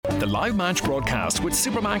The live match broadcast with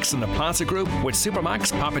Supermax and the Plaza Group. With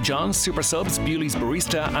Supermax, Papa John's, Super Subs, Bewley's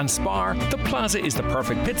Barista and Spar, the Plaza is the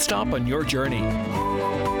perfect pit stop on your journey.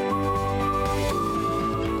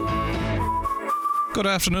 Good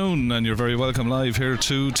afternoon, and you're very welcome live here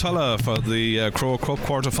to Tulla for the Crow Cup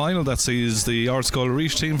quarter-final that sees the Ard Scoil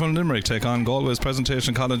Rís team from Limerick take on Galway's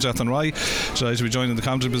Presentation College Athenry. Delighted to be joined in the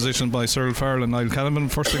commentary position by Cyril, Farrell and Niall Canavan.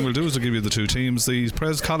 First thing we'll do is to give you the two teams. The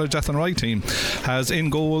Pres College Athenry team has in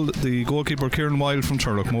goal the goalkeeper Kieran Wilde from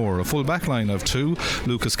Turlockmore, a full back line of 2,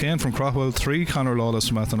 Lucas Kane from Craughwell, 3, Conor Lawless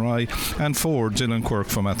from Athenry, and 4, Dylan Quirk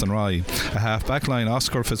from Athenry. A half back line,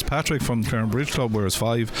 Oscar Fitzpatrick from Clarenbridge Club wears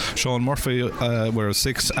 5, Sean Murphy wears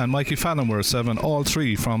 6, and Mikey Fallon wears 7, all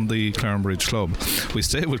 3 from the Clarenbridge Club. We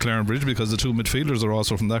stay with Clarenbridge because the two midfielders are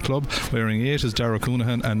also from that club. Wearing 8 is Dara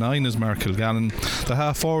Coonahan and 9 is Mark Kilgallen. The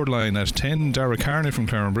half forward line at 10, Dara Carney from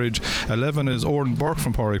Clarenbridge, 11 is Oran Burke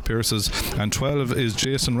from Porrick Pierces, and 12 is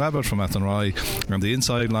Jason Rabbit from Athenry. And the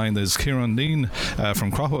inside line is Kieran Dean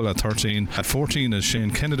from Craughwell at 13. At 14 is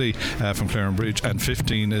Shane Kennedy from Clarenbridge, and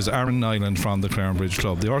 15 is Aaron Nyland from the Clarenbridge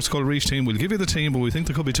Club. The Ard Scoil Rís team, we'll give you the team, but we think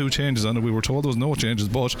there could be 2 changes on it. We were told there was no changes,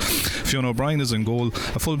 but Fionn O'Brien is in goal.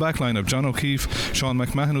 A full back line of John O'Keefe, Sean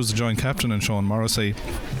McMahon, who's the joint captain, and Sean Morrissey.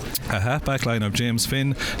 A half back line of James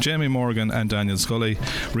Finn, Jamie Morgan and Daniel Scully.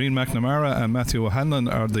 Rian McNamara and Matthew O'Hanlon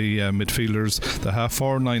are the midfielders. The half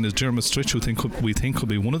forward line is Dermot Stritch, who we think could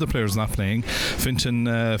be one of the players not playing.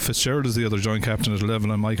 Fintan Fitzgerald is the other joint captain at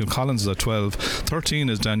 11, and Michael Collins is at 12. 13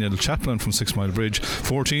 is Daniel Chaplin from 6 Mile Bridge.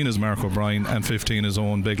 14 is Mark O'Brien, and 15 is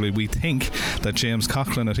Owen Begley. We think that James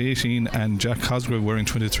Coughlin at 18 and Jack Cosgrave wearing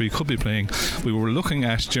 23 could be playing. We were looking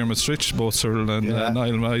at Dermot Stritch, both Cyril and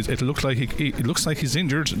Niall. It looks like he's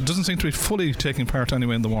injured. Doesn't seem to be fully taking part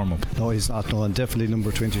anyway in the warm-up. No, he's not. No, and definitely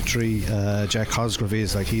number 23 Jack Cosgrave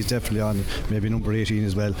is he's definitely on. Maybe number 18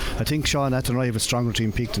 as well. I think Sean Athenry have a stronger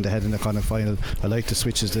team peaked in the head in the Connacht final. I like the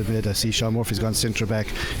switches they've made. I see Sean Murphy's gone centre back,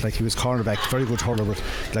 like he was cornerback, very good hurler, but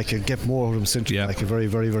like you'll get more of him centre back, a very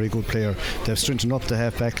very very good player. They've strengthened up the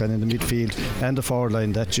half back line in the midfield and the forward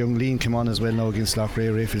line. That young Lean came on as well now against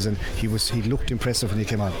Loughrea Rifles, and he looked impressive when he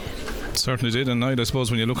came on. Certainly did. And I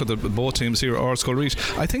suppose when you look at both teams here, Ard Scoil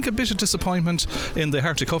Rís, I think a bit of disappointment in the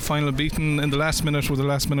Harty Cup final, beaten in the last minute with a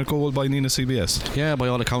last minute goal by Nina CBS. Yeah, by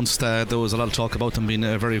all accounts there was a lot of talk about them being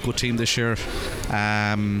a very good team this year.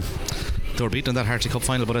 They were beaten in that Harty Cup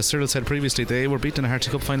final, but as Cyril said previously, they were beaten in a Harty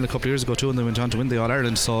Cup final a couple of years ago too, and they went on to win the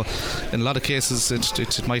All-Ireland. So in a lot of cases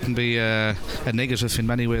it mightn't be a negative in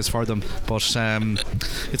many ways for them, but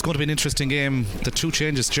it's going to be an interesting game. The 2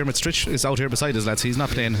 changes, Dermot Stritch is out here beside us, lads. He's not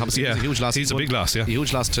playing, obviously. He's a huge loss. He's a big loss, a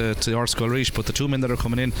huge loss to Ard Scoil Rís, but the 2 men that are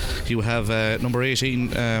coming in, you have number 18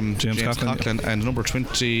 James Coughlin and number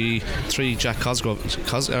 23 Jack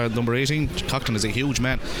Cosgrove. Number 18 Coughlin is a huge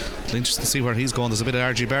man. It's interesting to see where he's going. There's a bit of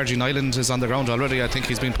Argy Nyland is on the ground already. I think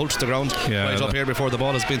he's been pulled to the ground up here before the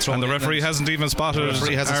ball has been thrown. And the referee hasn't even spotted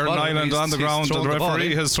Aaron Nyland on the ground. The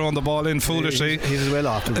referee has thrown the ball in foolishly. He's well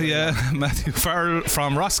off. Matthew Farrell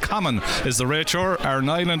from Roscommon is the racher. Aaron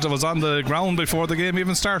Nyland was on the ground before the game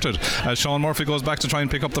even started, as Sean Murphy goes back to try and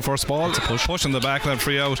pick up the first ball. Push in the back, that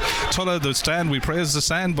free out. Tulla, the stand, we praise the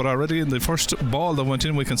stand, but already in the first ball that went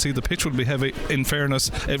in, we can see the pitch will be heavy. In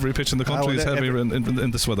fairness, every pitch in the country is heavy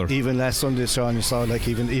in this weather. Even last Sunday, Sean, you saw like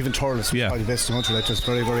even Thurles was probably the best in the country. Like, just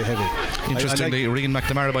very very heavy. Interestingly, Rian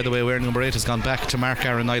McNamara, by the way, wearing number 8, has gone back to mark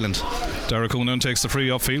Aaron Nyland. Dara Coonan takes the free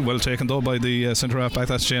upfield, well taken though by the centre half back.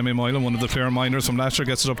 That's Jamie Moylan, one of the Clare minors from last year.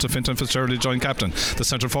 Gets it up to Fintan Fitzgerald, joint captain. The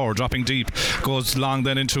centre forward dropping deep, goes long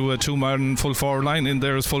then into a 2-man full forward line. In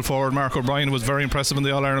there is full forward Mark O'Brien, who was very impressive in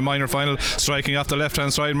the All-Ireland minor final, striking off the left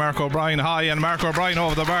hand side. Mark O'Brien high, and Mark O'Brien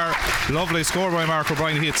over the bar. Lovely score by Mark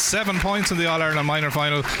O'Brien. He hit 7 points in the All-Ireland minor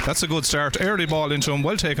final. That's a good start. Early ball into him,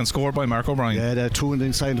 well taken score by Mark O'Brien. Yeah, the 2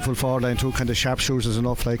 inside the full forward line, 2 kind of sharpshooters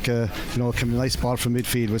enough, like came a nice ball from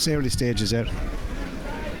midfield. It was early stages there.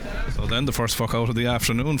 So then the first fuck out of the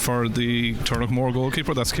afternoon for the Turlockmore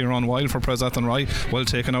goalkeeper, that's Kieran Wilde for Pres Athenry. Well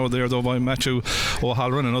taken out there though by Matthew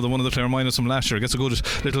O'Halloran, another one of the Clare minors from last year. Gets a good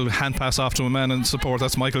little hand pass off to a man in support.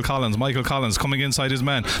 That's Michael Collins coming inside his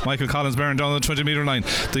man. Michael Collins bearing down the 20 metre line.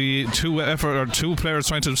 The two players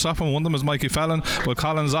trying to stop him. One of them is Mikey Fallon, but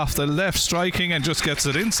Collins off the left striking and just gets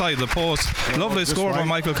it inside the post. Lovely score by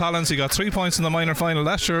Michael Collins. He got 3 points in the minor final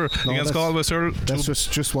last year against Galway. That's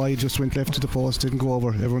just why he just went left to the post, didn't go over.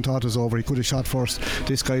 Everyone thought it was over. He could have shot first.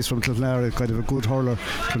 This guy's from Clonlara, kind of a good hurler.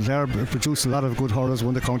 Clonlara produced a lot of good hurlers,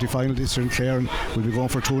 won the county final this year in Clare, and will be going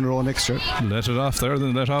for 2 in a row next year. Let it off there,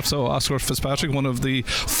 then let off. So Oscar Fitzpatrick, one of the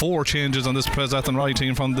 4 changes on this Pres Athenry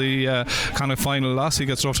team from the kind of final loss. He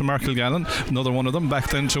gets off to Mark Kilgallen, another one of them, back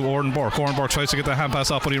then to Oran Burke. Oran Burke tries to get the hand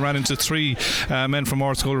pass off, but he ran into 3 men from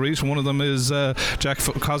Ard Scoil Rís. One of them is Jack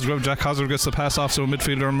Cosgrove. Jack Cosgrove gets the pass off to a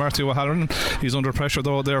midfielder, Matthew O'Halloran. He's under pressure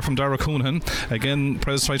though there from Dara Coonahan. Again,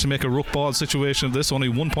 Pres tried to make a ruck ball situation of this. Only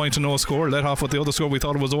 1 point to no score. Let off with the other score. We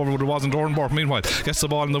thought it was over, but it wasn't. Oran Burke meanwhile gets the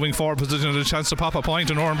ball in the wing forward position and a chance to pop a point,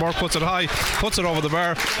 and Oran Burke puts it high, puts it over the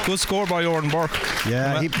bar. Good score by Oran Burke.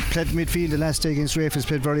 Yeah, he played midfield the last day against Rafe. He's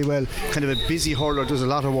played very well. Kind of a busy hurler, does a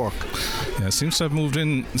lot of work. Yeah, seems to have moved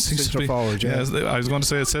in. Seems to be forward. Yeah, I was going to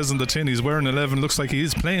say, it says in the tin he's wearing 11. Looks like he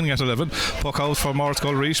is playing at 11. Puck out from Ard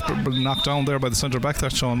Scoil Rís, knocked down there by the centre back.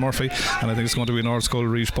 That's Sean Murphy, and I think it's going to be an Ard Scoil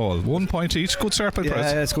Rís ball. 1 point each. Good start by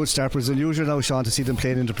Pres. Yeah, it's good start. It's unusual now, Sean, to see them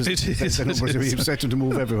playing in the position. We expect them to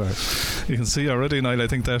move everywhere. You can see already, Niall. I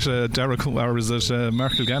think that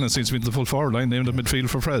Mark Kilgannon seems to be in the full forward line, named at midfield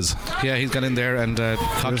for Pres. Yeah, he's got in there, and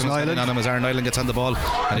Cochran's on him as Aaron Niall gets on the ball,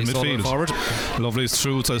 and he's midfield forward. Lovely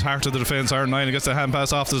through to the heart of the defence. Aaron Niall gets the hand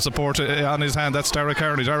pass off the support on his hand. That's Derek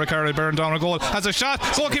Carney. Derek Carney burned down a goal. Has a shot.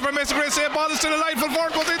 Goalkeeper makes a great save. Ball is still alive. Full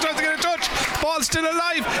forward goes in, tries to get a touch. Ball's still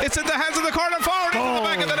alive. It's in the hands of the corner forward into the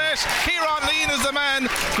back of the net. Kieran Lean is the man.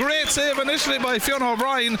 Great save initially by Fiona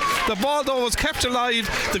O'Brien. The ball though was kept alive.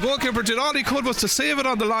 The goalkeeper did all he could was to save it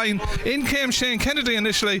on the line. In came Shane Kennedy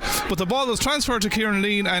initially, but the ball was transferred to Kieran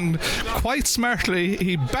Lean, and quite smartly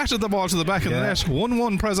he batted the ball to the back of the net.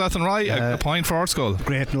 1-1 Pres Athenry, a point for Ard Scoil.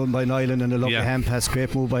 Great run by Niall and a lovely hand pass.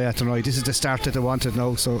 Great move by Athenry. This is the start that they wanted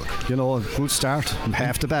now, so good start,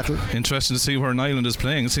 half the battle. Interesting to see where Niall is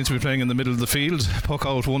playing. It seems to be playing in the middle of the field. Puck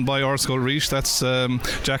out, won by Ard Scoil Rís. That's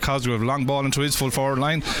Jack Cosgrove. Long ball into his full forward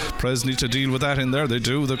line. Pres need to deal with that in there. They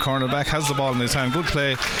do. The cornerback has the ball in his hand. Good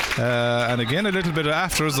play. And again, a little bit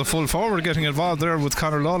after is the full forward getting involved there with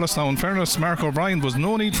Conor Lawless. Now, in fairness, Mark O'Brien, was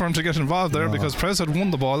no need for him to get involved there because Pres had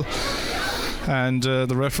won the ball. And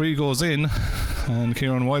the referee goes in, and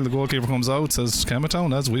Kieran Wilde, the goalkeeper, comes out, says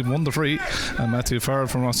Camertown, as we've won the free. And Matthew Farrell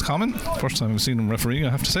from Roscommon, first time I've seen him refereeing,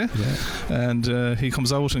 I have to say. And he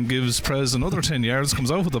comes out and gives Pres another 10 yards,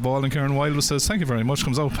 comes out with the ball, and Kieran Wilde says thank you very much,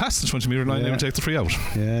 comes out past the 20 metre line, they will take the free out.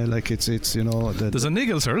 Yeah, like it's there's a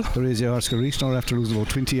niggle, Cyril. There is. Ard Scoil Rís now after losing about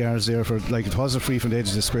 20 yards there for, like, it was a free from the edge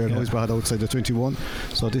of the square. Now he's brought outside the 21,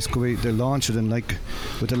 so this could be, they'll launch it, and like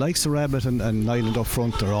with the likes of Rabbit and Nyland up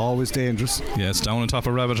front, they're always dangerous. Yeah, it's down on top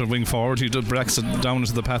of Rabbit and wing forward. He breaks it down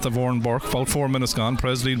into the path of Oran Burke. About 4 minutes gone.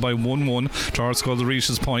 Pres lead by 1-1 to Ard Scoil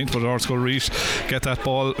Rís' point, but Ard Scoil Rís get that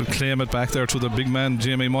ball, claim it back there to the big man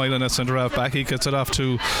Jamie Moylan at centre half back. He gets it off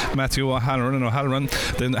to Matthew O'Halloran, and O'Halloran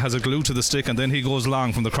then has a glue to the stick, and then he goes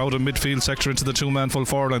long from the crowded midfield sector into the 2-man full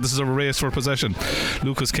forward line. This is a race for possession.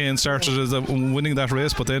 Lucas Kane started as winning that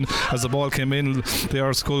race, but then as the ball came in, the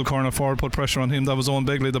Ard Scoil corner forward put pressure on him. That was Owen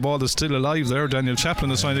Begley. The ball is still alive there. Daniel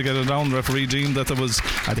Chaplin is trying to get it down. The referee deemed that there was,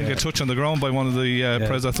 I think, a touch on the ground by one of the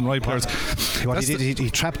Pres Athenry players. What he did, he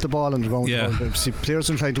trapped the ball on the ground. See, players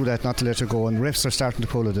will try to do that, not to let it go, and refs are starting to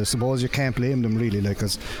pull it. I suppose you can't blame them really,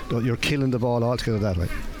 because you're killing the ball altogether that way.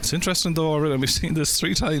 It's interesting though, and we've seen this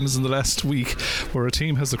 3 times in the last week, where a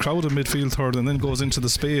team has the crowded midfield third and then goes into the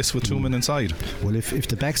space with 2 men inside. Well, if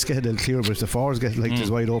the backs get it clear, but if the forwards get like this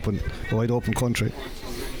wide open country.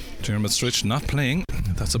 Jeremy Stritch not playing.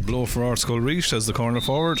 That's a blow for Ard Scoil Rís as the corner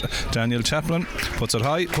forward. Daniel Chaplin puts it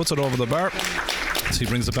high, puts it over the bar. So he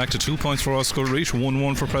brings it back to 2 points for Ard Scoil Rís,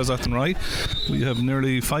 1-1 for Pres Athenry. We have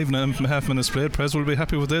nearly 5.5 minutes played. Pres will be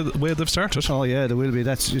happy with the way they've started. Oh yeah, they will be.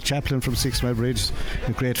 That's Chaplin from 6 Mile Bridge,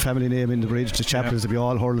 a great family name in the bridge. The Chaplins will be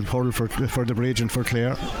all hurled for the bridge and for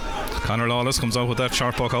Clare. Conor Lawless comes out with that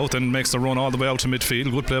sharp puck out and makes the run all the way out to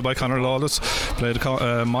midfield. Good play by Conor Lawless. Played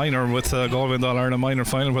minor with Galway in the All-Ireland minor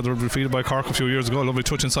final, where they were defeated by Cork a few years ago. Lovely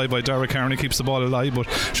touch inside by Derek Carney, keeps the ball alive, but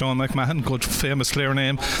Sean McMahon, good famous Clare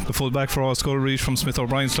name, the full back for Ard Scoil Rís from Smith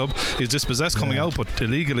O'Brien's club, is dispossessed coming out, but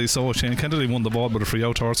illegally so. Shane Kennedy won the ball, but a free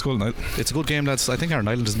out to Ard Scoil now. It's a good game, lads. I think Aaron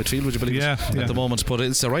Island is midfield, would you believe at the moment, but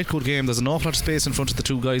it's a right good game. There's an awful lot of space in front of the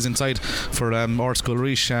 2 guys inside for Ard Scoil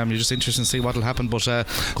Rís. You're just interested to see what will happen, but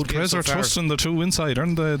good game so far. Trusting the 2 inside,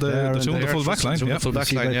 aren't the 2 in the full back line? Full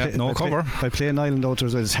back line, no cover. By playing Island out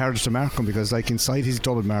there, it's harder to mark him, because like inside he's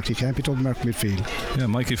double marked. He can't be double marked midfield. Yeah,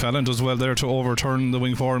 Mikey Fallon does well there to overturn the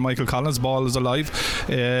wing forward. Michael Collins' ball is alive.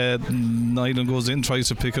 Niall goes in, tries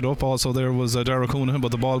to pick it up. Also there was Dara Coonahan,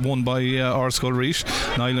 but the ball won by Ard Scoil Rís.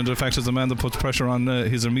 Niall in fact is the man that puts pressure on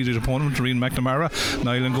his immediate opponent, Reen McNamara.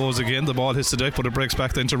 Niall goes again, the ball hits the deck, but it breaks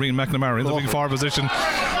back then to Reen McNamara in the big forward position.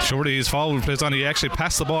 Surely his foul plays on. He actually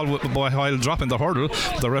passed the ball while dropping the hurdle.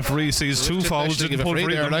 The referee sees two fouls, didn't pull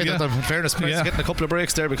free. In fairness, Prez getting a couple of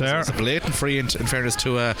breaks there because it's a blatant free in fairness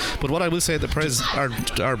to but what I will say, the Prez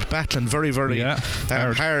are battling very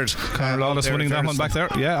hard. Conor Lawless winning that one back there.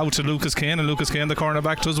 Out to Lucas Kane, and Lucas Kane the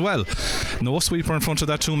cornerback as well. No sweeper in front of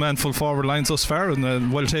that two-man full forward lines thus far,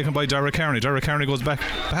 and well taken by Derek Kearney. Derek Kearney goes back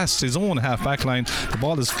past his own half-back line. The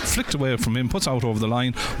ball is flicked away from him, puts out over the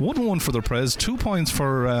line. 1-1 for the Prez, 2 points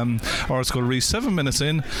for Ard Scoil Rís. 7 minutes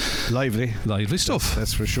in. Lively stuff.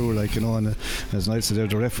 That's for sure. Like, you know, and as Niall said there,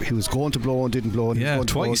 the ref, he was going to blow and didn't blow. And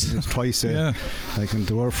twice. Like, and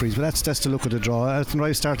they were freeze. But that's the look of the draw.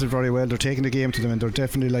 Athenry started very well. They're taking the game to them, and they're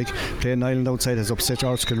definitely, like, playing Niall outside has upset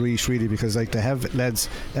Ard Scoil Rís really, because like they have lads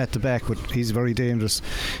at the back, but he's very dangerous.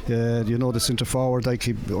 You know, the centre forward, like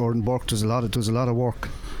Oran Burke does a lot of work.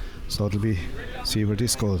 So it'll be see where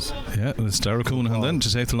this goes. It's Dara Coonahan then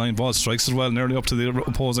to take the line ball, strikes as well nearly up to the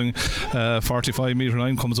opposing 45 metre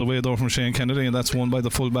line, comes away though from Shane Kennedy, and that's won by the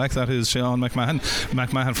full back, that is Sean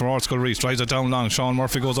McMahon for Ard Scoil Rís, drives it down long. Sean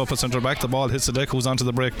Murphy goes up at centre back, the ball hits the deck, goes onto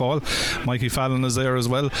the break ball. Mikey Fallon is there as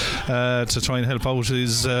well to try and help out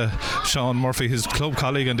his Sean Murphy, his club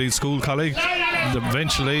colleague, indeed school colleague.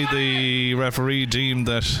 Eventually the referee deemed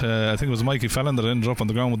that I think it was Mikey Fallon that ended up on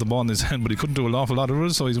the ground with the ball in his hand, but he couldn't do an awful lot of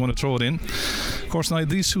it, so he's going to throw it in. Of course, now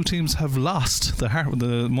these two teams have lost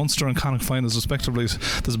the Munster and Connacht finals respectively.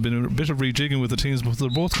 There's been a bit of rejigging with the teams, but they're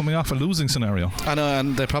both coming off a losing scenario. I know,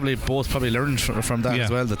 and they both learned from that as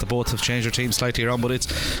well, that they both have changed their teams slightly around. But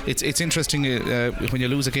it's interesting when you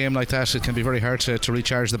lose a game like that, it can be very hard to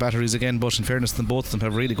recharge the batteries again. But in fairness, both of them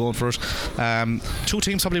have really gone for it. Two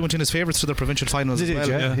teams probably went in as favourites to the provincial finals as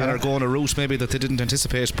well, and are going a route maybe that they didn't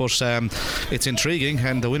anticipate. But it's intriguing,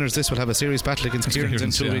 and the winners this will have a serious battle against Kieran's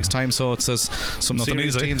in 2 weeks' time. So it's some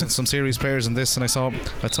serious teams and some serious players in this. And I saw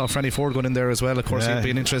Franny Ford going in there as well. Of course, he'd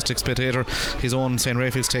be an interesting spectator. His own St.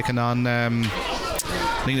 Raphael's taking on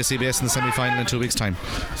Nina CBS in the semi-final in 2 weeks' time.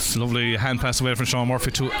 It's a lovely hand pass away from Sean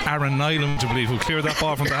Murphy to Aaron Niall, to believe, who cleared that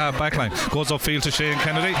ball from the half back line. Goes upfield to Shane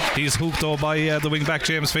Kennedy. He's hooked though by the wing back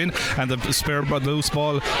James Finn, and the spare loose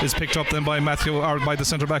ball is picked up then by by the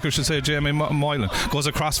centre back, who should say Jamie Moylan. Goes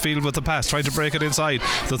across field with the pass, trying to break it inside.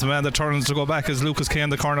 The man that turns to go back is Lucas Kane,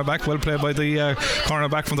 the cornerback. Well played by the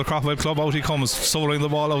cornerback from the Crockwell club. Out he comes, soloing the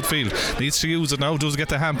ball outfield. Needs to use it now. Does get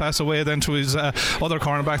the hand pass away then to his other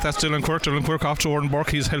cornerback. That's Dylan Quirk. Dylan Quirk off to Oran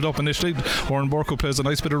Burke. He's held up initially. Oran Burke, who plays a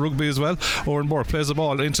nice bit of rugby as well. Oran Burke plays the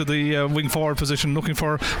ball into the wing forward position, looking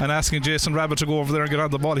for and asking Jason Rabbit to go over there and get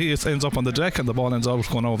on the ball. He ends up on the deck, and the ball ends out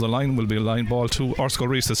going over the line. Will be a line ball to Ard Scoil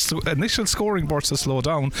Rís. The initial scoring burst to slow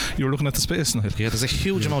down. You're looking at the space now. Yeah, there's a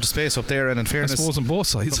huge amount of space up there, and in fairness, I suppose on both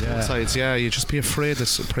sides. You'd just be afraid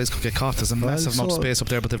that Prez could get caught. There's a massive amount of space up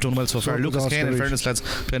there, but they've done well so far. Lucas Kane, in fairness, lads,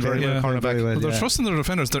 playing very well cornerback. They're trusting their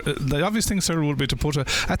defenders. The obvious thing, Cyril, would be to put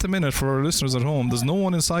at the minute, for our listeners at home, there's no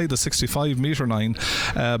one inside the 65 metre line,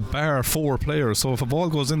 bar 4 players. So if a ball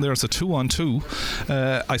goes in there, it's a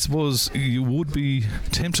 2-on-2. I suppose you would be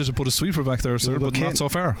tempted to put a sweeper back there, sir, but not so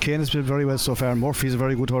far. Kane has been very well so far. Murphy's a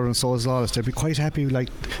very good hurler, and so is Lawless. They'll be quite happy. Like,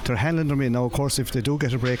 they're handling them in now. Of course, if they do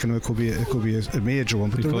get a break, and it could be a major one,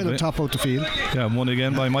 but they're well top out the field. Won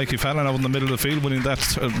again by Mikey Fallon out in the middle of the field, winning that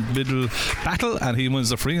middle battle, and he wins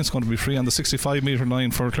the free. It's going to be free on the 65 metre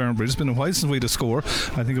line for Clarenbridge. It's been a while since we had a score.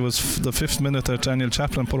 I think it was the 5th minute that Daniel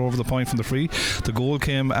Chaplin put over the point from the free. The goal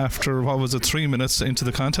came after 3 minutes into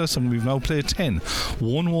the contest, and we've now played 10.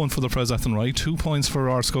 1-1 for the Pres Athenry, 2 points for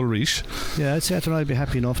Ard Scoil Rís. I'd say Athenry would be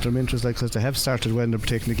happy enough. They're interested, like, because they have started when they're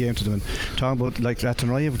taking the game to them. And talking about, like,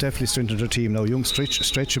 Athenry have definitely strengthened their team now. Young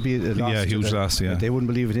Stretch would be a loss. Huge loss. They wouldn't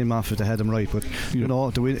believe in him off if they had him right, but you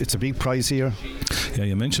know, it's a big prize here.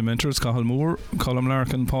 You mentioned mentors. Cathal Moore, Colm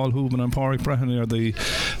Larkin, Paul Hoobin and Pádraig Breheny are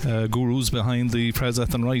the gurus behind the Pres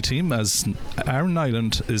Athenry team, as Aaron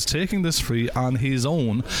Nyland is taking this free on his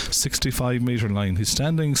own 65 metre line. He's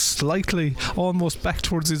standing slightly almost back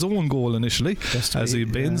towards his own goal initially as he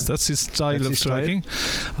bends. That's his style of striking.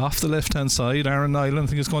 Off the left hand side, Aaron Nyland, I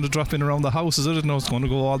think it's going to drop in around the house, is it? No, it's going to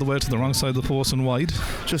go all the way to the wrong side of the post and wide.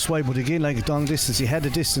 Just wide, but again, like, long distance, he had a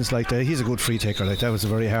distance like that. He's a good free taker. Like, that was a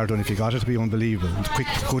very hard one. If he got it, to be unbelievable. Quick,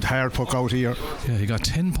 good hard puck out here. He got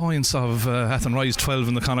 10 points of Athenry's 12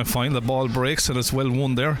 in the Connacht final. The ball breaks and it's well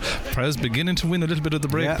won there. Pres beginning to win a little bit of the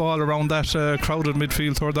break ball around that crowded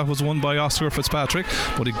midfield third. That was won by Oscar Fitzpatrick.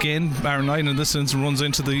 But again, Aaron Niall in this instance runs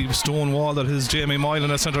into the stone wall that is Jamie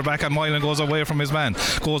Moylan at centre back, and Moylan goes away from his man,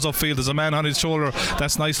 goes upfield. There's a man on his shoulder.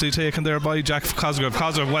 That's nicely taken there by Jack Cosgrove.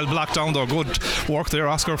 Cosgrove well blocked down though. Good work there.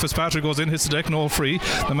 Oscar Fitzpatrick goes in, hits the deck, no free.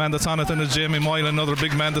 The man that's on it then is Jamie Moylan, another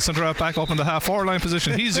big man, the centre back up in the half forward line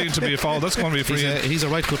position. He's going to be a foul. That's going to be a free. He's a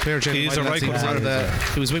right good player, Jamie Moylan.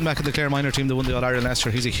 He was wing back in the Clare minor team that won the All-Ireland last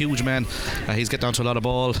year. He's a huge man. He's getting down to a lot of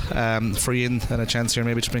ball, free in, and a chance here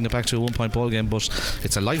maybe to bring it back to a 1-point ball game. But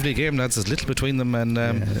it's a lively game, lads. There's little between them, and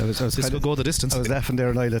this will go the distance. I was laughing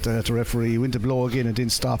there, Niall, at the referee. He went to blow again and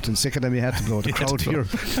didn't stop, and sick of them he had to blow. The crowd here,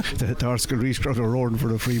 the Ard Scoil Rís crowd are roaring for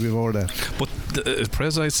the free before that. But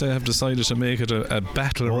Pres, I'd say, have decided to make it a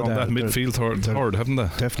battle around that midfield third, haven't they?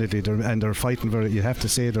 Definitely, they're fighting very. You have to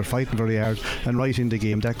say they're fighting very hard and right in the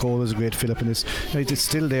game. That goal was a great fill up, and it's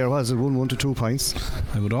still there. Was it 1 to 2 points?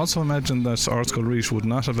 I would also imagine that Ard Scoil Rís would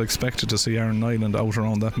not have expected to see Aaron Nyland out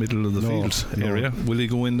around that middle of the field area. Will he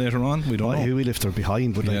go in later on? We don't know. He will if they're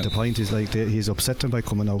behind, but the point is he's upset them by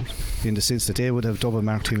coming out, in the sense that they would have double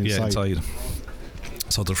marked him inside.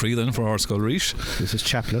 So the free then for Ard Scoil Rís. This is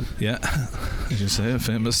Chaplin. Yeah, as you say, a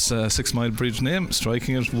famous 6 Mile Bridge name.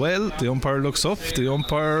 Striking it well. The umpire looks up. The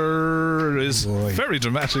umpire is very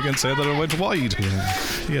dramatic and said that it went wide.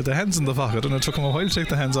 He had the hands in the pocket, and it took him a while to take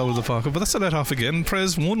the hands out of the pocket. But that's a let off again.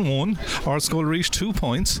 Pres 1-1. Ard Scoil Rís 2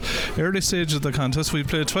 points. Early stage of the contest, we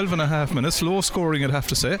played 12.5 minutes. Low scoring, I'd have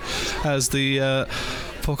to say, as the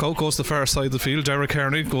puck out goes to the far side of the field. Derek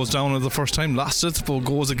Kearney goes down the first time, lost it, but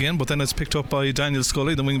goes again, but then it's picked up by Daniel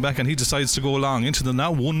Scully, the wing back, and he decides to go long into the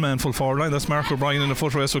now one man full forward line. That's Mark O'Brien in a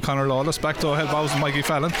foot race with Conor Lawless. Back to help out Mikey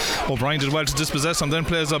Fallon. O'Brien did well to dispossess and then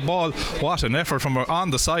plays a ball. What an effort from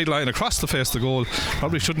on the sideline across the face of the goal.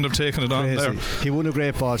 Probably shouldn't have taken it on there. He won a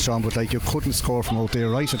great ball, Sean, but you couldn't score from out there,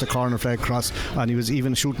 right at the corner flag cross, and he was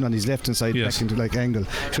even shooting on his left hand side back into angle.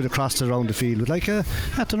 Should have crossed it around the field. But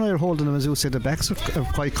Athenry are holding them, as you said. The backs are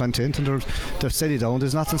quite content, and they're steady down.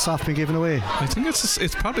 There's nothing soft being given away. I think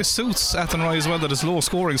it probably suits Athenry as well that it's low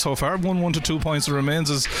scoring so far. 1 to 2 points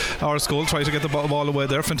remains as Ard Scoil try to get the ball away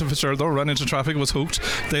there. Fintan Fitzgerald though ran into traffic, was hooked.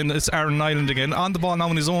 Then it's Aaron Nyland again on the ball now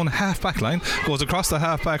in his own half back line, goes across the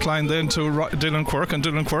half back line then to Dylan Quirk, and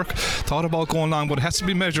Dylan Quirk thought about going long, but it has to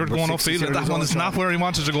be measured going upfield, and that one is not where he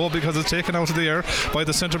wanted to go because it's taken out of the air by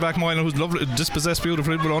the centre back Moylan, who's lovely, dispossessed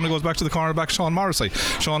beautifully, but only goes back to the corner back Sean Morrissey.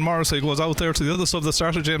 Sean Morrissey goes out there to the other side of the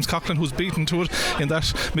starter, James Coughlin, who's beaten to it in that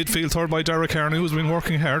midfield third by Derek Kearney, who's been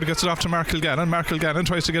working hard, gets it off to Mark Kilgannon. Mark Kilgannon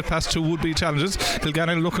tries to get past two would-be challenges.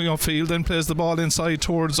 Kilgannon looking upfield, then plays the ball inside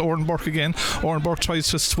towards Oran Burke again. Oran Burke tries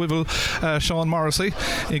to swivel Sean Morrissey.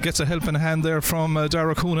 He gets a helping hand there from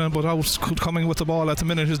Dara Coonan, but out coming with the ball at the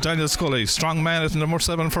minute is Daniel Scully. Strong man at number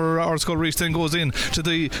 7 for Ard Scoil Rís, then goes in to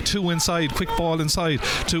the 2 inside, quick ball inside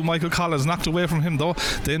to Michael Collins, knocked away from him though.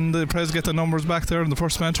 Then the Pres get the numbers back there, and the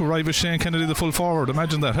first man to arrive is Shane Kennedy, the full forward.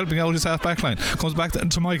 Imagine that, helping out his half back line. Comes back then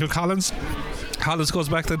to Michael Collins. Collins goes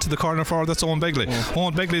back then to the corner forward, that's Owen Begley.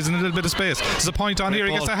 Owen Begley's in a little bit of space. There's a point on here,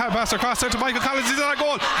 he gets a half pass across there to Michael Collins. He's on a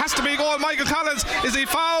goal, has to be a goal. Michael Collins, is he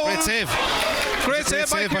fouled? Great save. Great save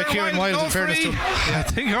by Kieran Wild, in fairness to him. I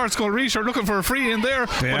think Ard Scoil Rís are looking for a free in there,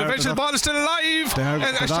 but eventually the ball is still alive, and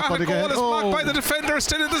a shot at goal is blocked by the defender,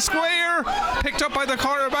 still in the square, picked up by the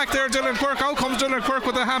corner back there, Dylan Quirk. Out comes Dylan Quirk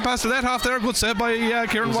with a hand pass to that half there. Good save by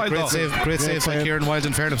Kieran Wild. Great save by Kieran Wild,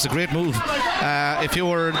 in fairness. It's a great move. If you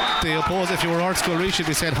were the opposite, if you were Ard Scoil Rís, you'd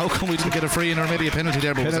be saying, how come we didn't get a free in or maybe a penalty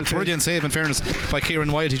there? But it was a brilliant save, in fairness, by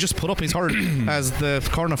Kieran Wild. He just put up his hurl as the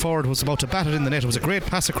corner forward was about to bat it in the net. It was a great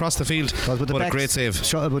pass across the field, but a great save.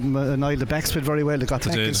 Niall, the backs played very well. They got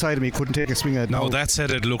back inside him. He couldn't take a swing at it. No, that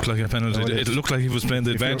said, it looked like a penalty. It looked like he was playing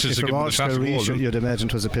the advantage to give him the shot goal. You'd imagine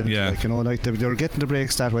it was a penalty. They were getting the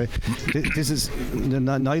breaks that way. This is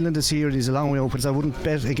Nyland is here. He's a long way open. So I wouldn't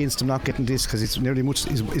bet against him not getting this, because it's nearly much.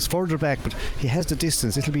 He's further back, but he has the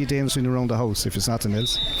distance. It'll be a dangerous in around the house if it's nothing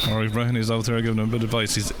else. Alright, Brian is out there giving him a bit of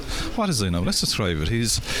advice. What is he now? Let's describe it.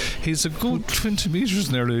 He's a good 20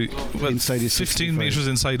 metres nearly, inside his 15 metres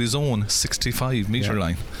inside his own 65 metre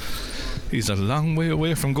line. He's a long way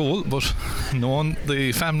away from goal, but knowing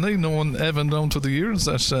the family, knowing Evan down to the years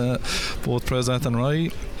that both Pres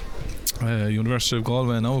Athenry, University of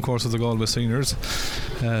Galway, now of course of the Galway seniors,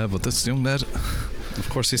 but this young lad, of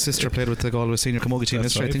course his sister played with the Galway senior camogie team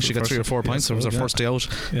yesterday. I think she got 3 or 4 points. So it was her first day out.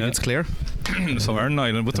 It's clear. So Aaron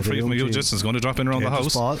Nyland with the free from huge distance, going to drop in around the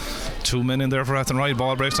house. 2 men in there for Athenry.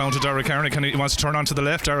 Ball breaks down to Derek Kearney. He wants to turn on to the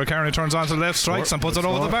left. Derek Kearney turns on to the left, strikes and puts it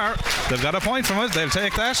over the bar. They've got a point from it. They'll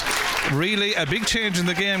take that. Really a big change in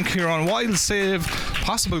the game. Kieran Wild save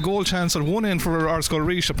possible goal chance at one end for Ard Scoil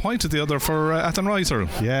Rís, a point at the other for Athenry.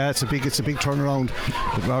 Yeah, it's a big turnaround.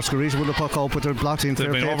 Ard Scoil Rís will have puck out, but they're blocked in.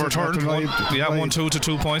 They've been overturned. 1-2 to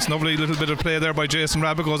 2 points. Lovely little bit of play there by Jason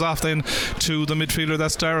Rabbit. Goes off then to the midfielder.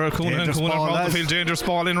 That's Dara Coonan. Coonan round the field. Dangerous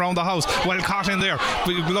ball in round the house. Well caught in there.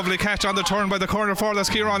 Lovely catch on the turn by the corner forward. That's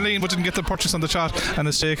Kieran Lean, but didn't get the purchase on the shot, and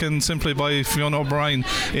it's taken simply by Fiona O'Brien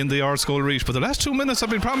in the Ard Scoil Rís. But the last 2 minutes have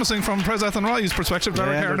been promising from Pres Athenry's perspective.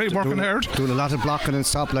 Very carefully working hard, doing a lot of blocking and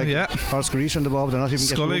stop. Ard Scoil Rís on the ball. They're not even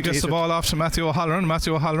Scully gets the ball off to Matthew O'Halloran.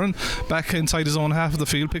 Matthew O'Halloran back inside his own half of the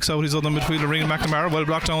field, picks out his other midfielder Rian McNamara. Well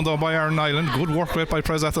blocked down though by Aaron Nyland. Good work rate by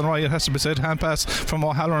Pres Athenry, it has to be said. Hand pass from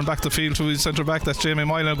O'Halloran back the field to his centre back. That's Jamie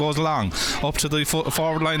Mylan. Goes long up to the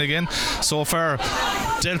forward line again. So far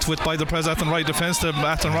dealt with by the Pres Athenry defence. The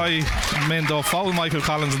Athenry men though foul Michael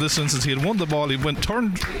Collins in this instance. He had won the ball. He went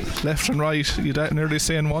turned left and right. You'd nearly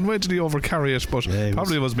say in one way did he overcarry it, but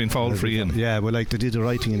probably was being foul free in. Yeah, well, like they did the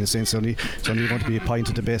right thing in a sense. It's only going to be a point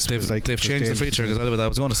at the best. They've changed the feature. I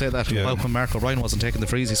was going to say that. Welcome Mark O'Brien wasn't taking the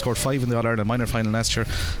frees. He scored 5 in the All-Ireland minor final last year.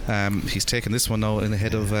 He's taken this one now in the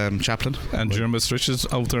head of Chaplin. And Jeremy Stritch is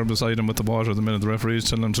out there beside him with the water at the minute. The referees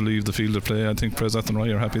telling him to leave the field of play. I think Pres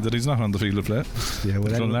Athenry are happy that he's not on the field of play. Yeah,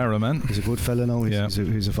 well, Lara, man. He's a good fella now.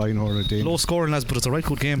 He's a fine horror. Low scoring, lads, but it's a right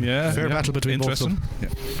good game. Fair battle between both of them.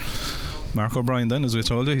 Mark O'Brien then, as we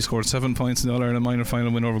told you, he scored 7 points in the All-Ireland minor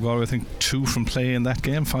final win over Galway. I think 2 from play in that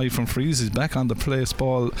game, 5 from frees. He's back on the place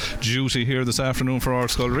ball duty here this afternoon for Ard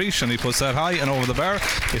Scoil Rís, and he puts that high and over the bar.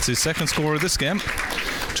 It's his second score of this game.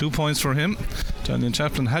 2 points for him. Daniel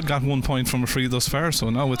Chaplin had got 1 point from a free thus far, so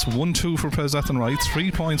now it's 1-2 for Pres Athenry, 3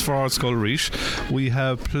 points for Ard Scoil Rís. We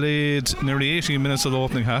have played nearly 18 minutes of the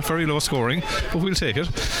opening half, very low scoring, but we'll take it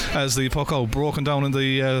as the puck out broken down in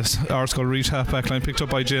the Ard Scoil Rís half back line, picked up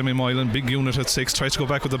by Jamie Mylan. Big unit at 6, tries to go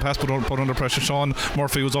back with the pass but put under pressure. Sean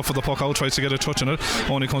Murphy was up for the puck out, tries to get a touch on it,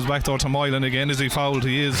 only comes back though to Mylan again. Is he fouled?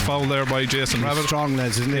 He is fouled there by Jason Rabbit. Strong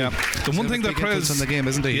lads, isn't he? The one thing that Pres in the game,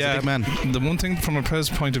 isn't he? He's a big man. The one thing from a Pres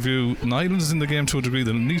point of view, Niall is in the game to a degree.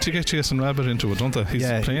 They'll need to get Jason Rabbit into it, don't they? He's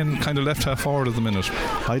playing kind of left half forward at the minute.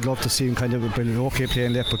 I'd love to see him kind of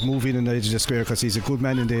playing left, but move in and edge of the square, because he's a good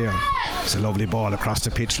man in there. It's a lovely ball across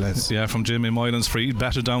the pitch, lads. Yeah, from Jamie Mylan's free,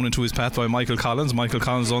 batted down into his path by Michael Collins. Michael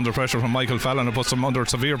Collins under pressure from Michael Fallon, and puts him under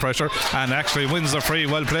severe pressure and actually wins the free.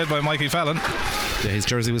 Well played by Mikey Fallon. Yeah, his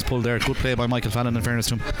jersey was pulled there. Good play by Michael Fallon, in fairness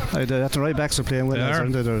to him. The right backs are playing well,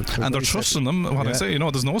 and they're trusting them. I say,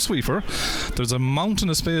 there's no sweeper. There's a mountain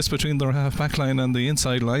of space between their half back line and the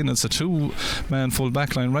inside line. It's a 2-man full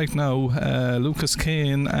back line right now. Lucas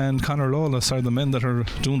Kane and Conor Lawless are the men that are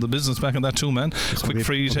doing the business back in that 2-man. Quick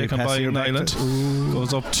free taken by Nyland.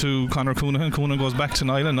 Goes up to Conor Coonan. Coonan goes back to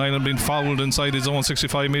Nyland. Nyland being fouled inside his own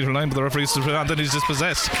 65-metre line, but the referee's and then he's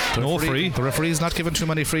dispossessed. No free. The referee's not giving too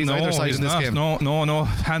many frees either side in this game. No.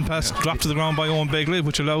 Hand pass dropped to the ground by Owen Begley,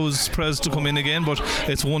 which allows Pres to come in again, but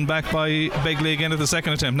it's won back by Begley again at the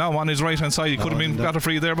second attempt. Now on his right hand side, he could have got a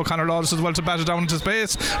free there, but Conor Lawless as well to bat it down into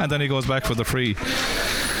space, and then he goes back for the free.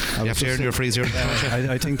 You have to earn your frees here.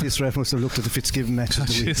 I think this ref must have looked at the Fitzgibbon match.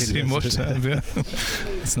 He must have, yeah.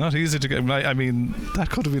 It's not easy to get. I mean, that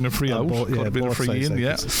could have been a free out. Could have been a free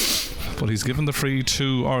in, but he's given the free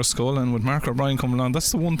to Ard Scoil, and with Mark O'Brien coming along,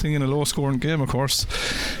 that's the one thing in a low scoring game, of course.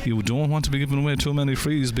 You don't want to be giving away too many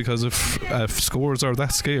frees, because if scores are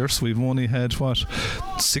that scarce, we've only had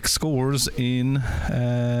 6 scores in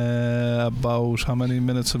about how many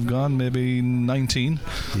minutes have gone? Maybe 19.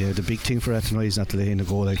 Yeah, the big thing for Athenry is not to lay in a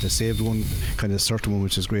goal. Like they saved one, kind of certain one,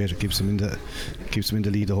 which is great. It keeps them in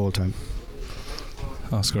the lead the whole time.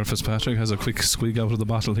 Oscar Fitzpatrick has a quick squeak out of the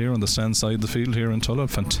bottle here on the stand side of the field here in Tulla.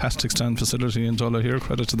 Fantastic stand facility in Tulla here,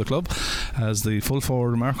 credit to the club. As the full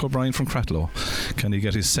forward Mark O'Brien from Cratloe, can he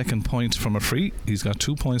get his second point from a free? He's got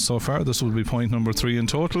 2 points so far. This will be point number 3 in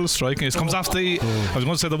total. Striking, it comes off the I was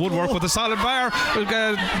going to say the woodwork with the solid bar.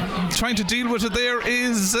 Trying to deal with it there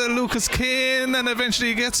is Lucas Kane, and eventually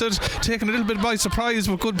he gets it, taken a little bit by surprise,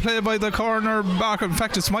 but good play by the corner back. In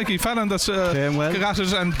fact, it's Mikey Fallon that's got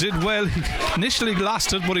it and did well. He initially lost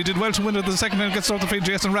it, but he did well to win it the second and gets out the field.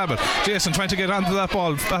 Jason Rabbit. Jason trying to get onto that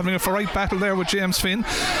ball, having a right battle there with James Finn.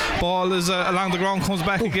 Ball is along the ground, comes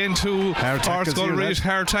back again to Ard Scoil Rís.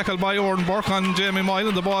 Hard tackle by Oran Burke on Jamie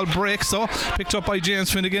Mylan. The ball breaks though, picked up by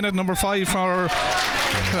James Finn again at number 5 for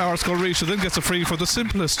Ard Scoil Rís, who then gets a free for the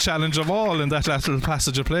simplest challenge of all in that lateral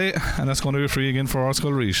passage of play, and that's going to be a free again for Ard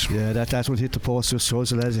Scoil Rís. Yeah, that will hit the post. Just shows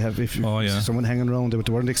the lads have someone hanging around,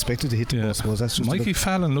 they weren't expected to hit the post. That's just Mikey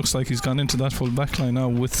Fallon looks like he's gone into that full back line now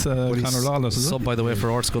with Conor Lawless. Sub by the way for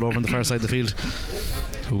Ard Scoil over on the far side of the field.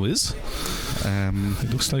 Who is? It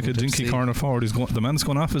looks like a dinky corner forward. The man's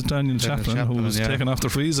gone off is Daniel Chaplin, who was taken off the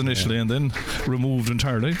freeze initially and then removed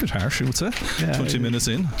entirely. A bit harsh, you would say. 20 minutes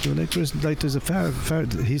in. There's a fair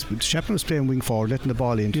Chaplin was playing wing forward, letting the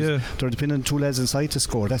ball in. They're depending on two lads inside to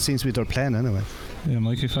score. That seems to be their plan anyway. Yeah,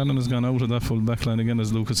 Mikey Fallon has gone out of that full back line again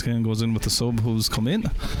as Lucas Kane goes in with the sub who's come in.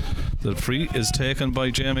 The free is taken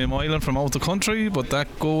by Jamie Moylan from out the country, but that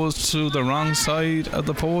goes to the wrong side of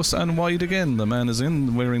the post and wide again. The man is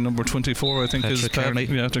in wearing number 24, I think, is Kearney.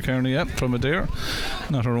 Patrick Kearney, from Adair.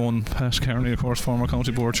 Not our own Pat Kearney, of course, former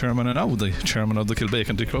county board chairman and now the chairman of the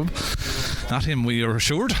Kilbecanty club. Not him, we are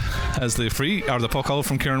assured, as the free or the puck out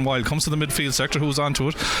from Kieran Wilde comes to the midfield sector. Who's onto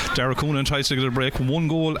it? Dara Coonan tries to get a break. 1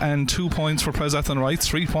 goal and 2 points for Pres Athenry,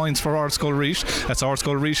 3 points for Ard Scoil Rís. That's Ard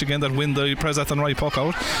Scoil Rís again that win the Pres Athenry puck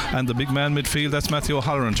out. And the big man midfield, that's Matthew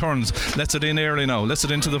O'Halloran, turns, lets it in early now, lets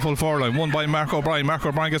it into the full forward line, won by Mark O'Brien. Mark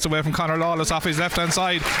O'Brien gets away from Conor Lawless off his left hand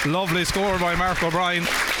side. Lovely score by Mark O'Brien,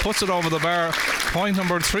 puts it over the bar. Point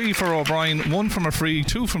number 3 for O'Brien, 1 from a free,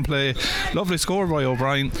 2 from play. Lovely score by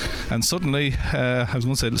O'Brien, and suddenly I was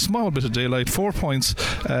going to say a small bit of daylight. 4 points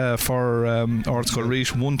for Ard Scoil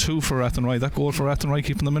Rís, 1-2 for Athenry. That goal for Athenry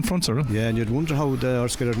keeping them in front, Cyril. Yeah, and you'd wonder how the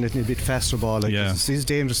Ard Scoil are netting a bit faster ball. It's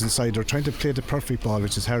dangerous inside. They're trying to play the perfect ball,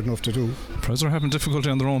 which is hard enough to do. Pres are having difficulty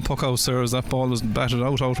on their own puck outs there as that ball was batted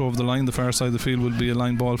out over the line. The far side of the field will be a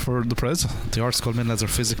line ball for the Pres. The Ard Scoil men lads are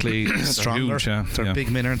physically stronger. Huge, they're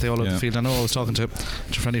big men, aren't they, all over the field? I know I was talking to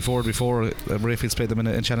Franny Ford before. Rayfields played them in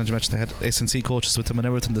a challenge match. They had S&C coaches with them and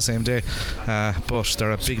everything the same day, but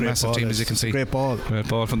they're a big massive team, as you can see. Great ball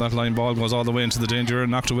from that line. Ball goes all the way into the danger,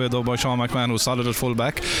 knocked away though by Sean McMahon, who's solid at full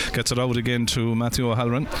back. Gets it out again to Matthew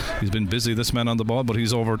O'Halloran. He's been busy, this man on the ball, but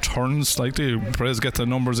he's overturned slightly. Pres get the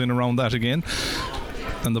numbers in around that again,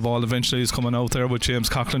 and the ball eventually is coming out there with James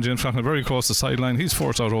Coughlin very close to the sideline. He's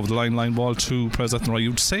forced out over the line ball to Pres Athenry.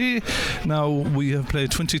 You'd say now we have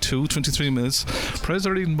played 23 minutes. Pres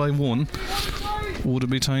are leading by 1. Would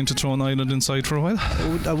it be time to throw an Ireland inside for a while?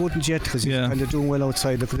 I wouldn't yet, because he's kind of doing well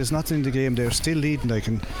outside. Look, there's nothing in the game. They're still leading.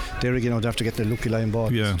 There again, I'd have to get the lucky line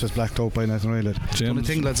ball. Just blacked out by Nathan Riley. The only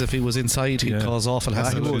thing, lads, if he was inside, he'd cause awful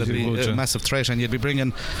hassle. It'd be a massive threat, and you'd be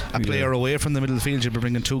bringing a player away from the middle of the field. You'd be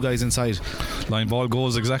bringing 2 guys inside. Line ball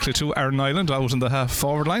goes exactly to Aaron Ireland out in the half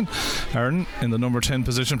forward line. Aaron in the number 10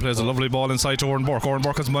 position plays a lovely ball inside to Oran Burke. Oran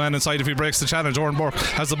Burke has man inside if he breaks the challenge. Oran Burke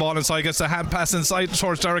has the ball inside, gets the hand pass inside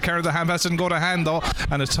towards Derek Carey. The hand pass didn't go to hand though,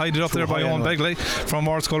 and it's tied it up there by Owen Begley from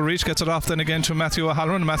Ard Scoil Rís. Gets it off then again to Matthew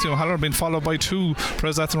O'Halloran. Matthew O'Halloran been followed by 2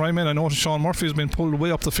 Pres Athenry men. I noticed Sean Murphy has been pulled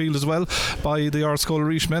way up the field as well by the Ard Scoil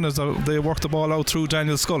Rís men as they work the ball out through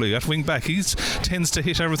Daniel Scully at wing back. He tends to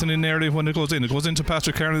hit everything in early when it goes in. It goes into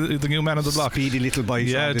Patrick Kearney, the new man of the block. Speedy little bite.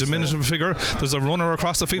 Yeah, diminutive figure. There's a runner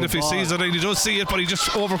across the field if he sees it, and he does see it, but he just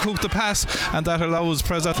overcooked the pass, and that allows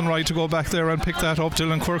Pres Athenry to go back there and pick that up.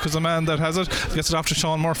 Dylan Quirk is the man that has it. Gets it off to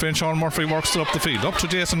Sean Murphy, and Sean Murphy works it up the field up to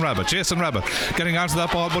Jason Rabbit getting onto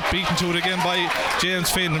that ball, but beaten to it again by James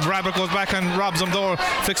Finn. Rabbit goes back and robs him though,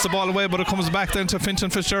 flicks the ball away, but it comes back then to Fintan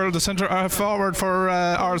Fitzgerald, the centre forward for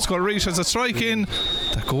Ard Scoil Rís. As a strike in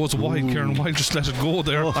that goes wide. Kieran Wilde just let it go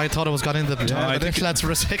there. I thought it was gone in the lads for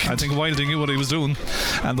a second. I think Wilde knew what he was doing,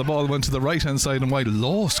 and the ball went to the right hand side, and Wilde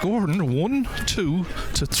low scoring 1, 2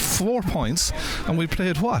 to 4 points, and we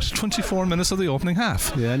played 24 minutes of the opening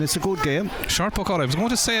half. Yeah, and it's a good game. Short puck out. I was going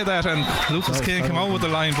to say that, and Lucas Kane came out with the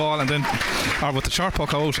line ball and then with the short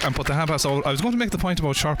puck out and put the hand pass out. I was going to make the point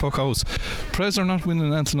about short puck outs. Pres are not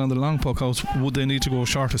winning anything on the long puck outs. Would they need to go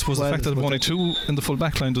short? I suppose the fact that there are only 2 in the full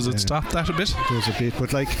back line, does it stop that a bit? It does a bit, but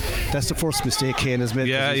that's the first mistake Kane has made.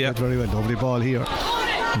 Yeah. Very well. Lovely ball here.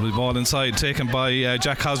 Lovely ball inside, taken by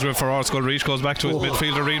Jack Cosgrove for Ard Scoil Rís. Goes back to his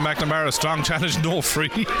midfielder Reid McNamara. Strong challenge, no free.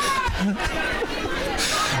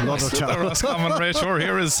 The Roscommon Rachel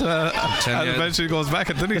here is and eventually goes back,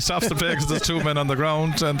 and then he stops the play because there's 2 men on the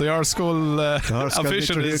ground, and the Ard Scoil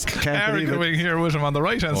official is arguing here with him on the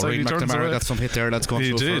right hand side. He turns away. Got some hit there. That's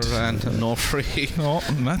going through for and no free.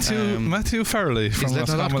 Matthew Farrell from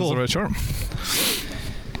Roscommon's Rachel.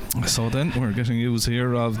 So then we're getting news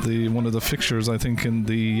here of one of the fixtures, I think, in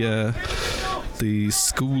the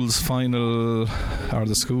schools final, or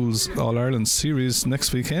the schools All-Ireland series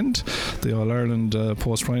next weekend. The All-Ireland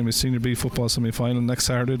post-primary senior B football semi-final next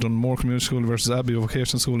Saturday, Dunmore Community School versus Abbey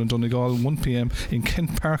Vocational School in Donegal, 1pm in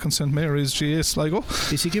Kent Park and St Mary's, GA Sligo.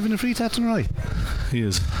 Is he giving a free to Athenry? He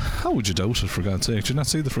is. How would you doubt it, for God's sake? Did you not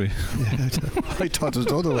see the free? I thought it was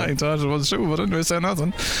the other way. I thought it was true, but anyway, say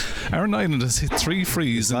nothing. Aaron Ireland has hit 3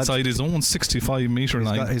 frees inside his own 65 metre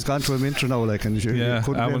line. He's gone to a minter now, and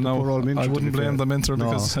I wouldn't blame blame the mentor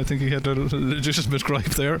because I think he had a legitimate gripe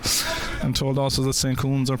there, and told also that St.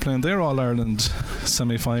 Coons are playing their All-Ireland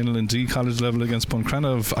semi-final in D college level against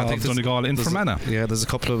Buncrana of Donegal in Fermanagh. Yeah, there's a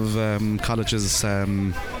couple of colleges,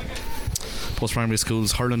 post-primary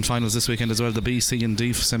schools hurling finals this weekend as well. The B, C and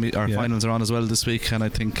D finals are on as well this week, and I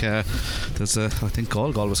think there's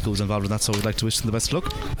all Galway schools involved in that, so we'd like to wish them the best of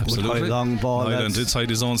luck. Absolutely. Long ball, Ireland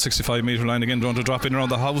inside his own 65 metre line again, going to drop in around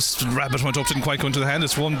the house. Rabbit went up, didn't quite go into the hand.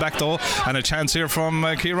 It's one back though, and a chance here from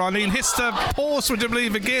Kieran Lean. Hits the post, would you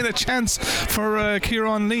believe? Again a chance for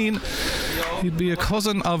Kieran Lean. He'd be a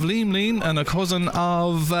cousin of Liam Lean and a cousin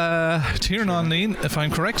of Tiernan Lean, if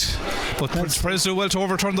I'm correct. But Prez do well to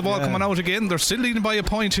overturn the ball coming out again. They're still leading by a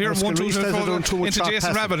point here. 1-2 into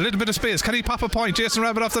Jason Rabbit. A little bit of space. Can he pop a point? Jason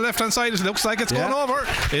Rabbit off the left hand side. It looks like it's going over.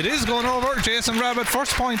 It is going over. Jason Rabbit,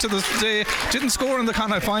 first point of the day. Didn't score in the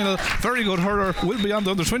Connacht final. Very good hurler. Will be on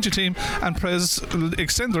the under 20 team. And Prez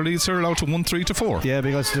extend their lead Cyril out to 1-3-4. Yeah,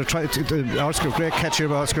 because they're trying to. Ard Scoil, great catch here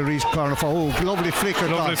by Ard Scoil Rís corner for. Oh, lovely flick.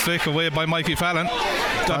 Lovely flick away by Mikey Fallon.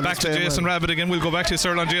 Back to Jason Rabbit again. We'll go back to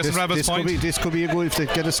Cyril on Jason Rabbit's point. This could be a good if they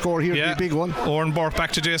get a score here. It'll be a big one. Oran Burke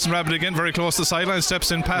back to Jason Rabbit again, very close to the sideline.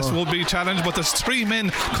 Steps in, pass will be challenged, but there's three men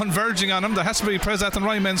converging on him. There has to be Pres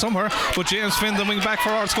Athenry men somewhere, but James Finn, the wing back for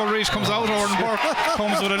Ard Scoil Rís, comes out. Oran Burke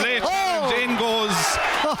comes with a late challenge. In goes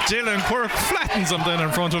Dylan Quirk, flattens him then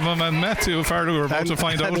in front of him, and Matthew Farrell, we're about to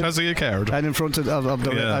find out, has he a card? And in front of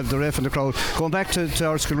the ref and the crowd. Going back to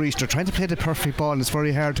Ard Scoil Rís, they're trying to play the perfect ball, and it's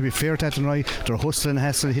very hard to be fair to Athenry. They're hustling,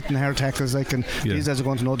 hassling, hitting hard tackles, and these guys are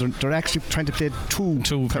going to know they're actually trying to play two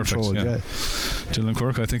controlled. Dylan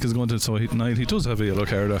Quirk, I think, is going to. So Niall, he does have a yellow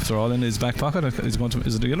card after all in his back pocket. He's going to.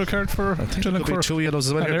 Is it a yellow card for Dylan Quirk? Two yellows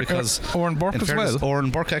as well here, because Oran Burke as well.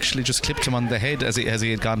 Oran Burke actually just clipped him on the head as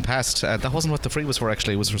he had gone past. That wasn't what the free was for.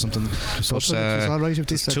 Actually, it was for something. It's all right if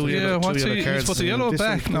this. He's put the yellow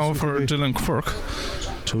back now for Dylan Quirk.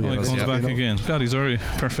 Two yellows. He comes back again. God, he's very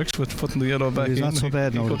perfect with putting the yellow back in. He's not so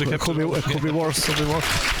bad now. It could be worse.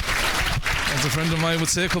 As a friend of mine would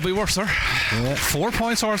say, it could be worse, sir. 4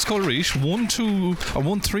 points Ard Scoil Rís,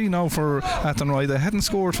 1-3 now for Athenry. They hadn't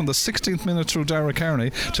scored from the 16th minute through Dara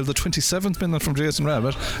Kearney till the 27th minute from Jason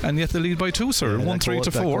Rabbit, and yet they lead by 2, sir. 1-3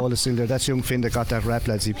 to 4. That goal is still there. That's young Finn that got that rap,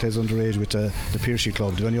 lads. He plays underage with the Piercy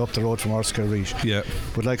club. They're only up the road from Ard Scoil Rís. Yeah.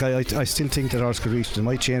 But I still think that Ard Scoil Rís, they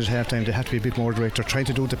might change at half time. They have to be a bit more direct. They're trying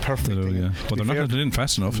to do the perfect thing. Yeah. But they're not getting in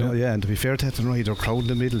fast enough. And to be fair to Athenry, they're crowd in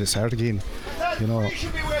the middle. It's hard again.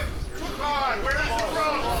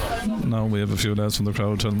 Now we have a few lads from the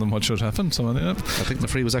crowd telling them what should happen. So I think the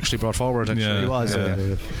free was actually brought forward. He was.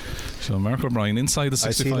 So Mark O'Brien inside the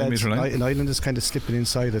 65 metre line. Ireland is kind of slipping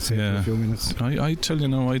inside, I'd say, for a few minutes. I tell you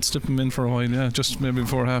now, I'd slip him in for a while, just maybe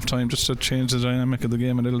before half time, just to change the dynamic of the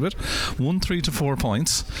game a little bit. 1-3 to 4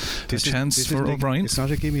 points. This chance for O'Brien. It's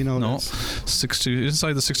not a gimme now. No. 60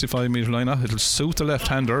 inside the 65 metre line. It'll suit the left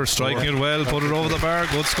hander, striking it well, put it over the bar,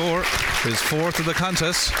 good score. His fourth of the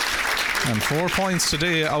contest. And 4 points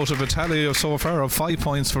today out of a tally so far of 5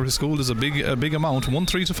 points for his school is a big amount.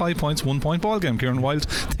 1-3 to 5 points, 1 point ball game. Kieran Wild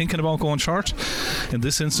thinking about going short. In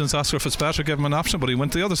this instance, Oscar Fitzpatrick gave him an option, but he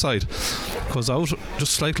went the other side. Goes out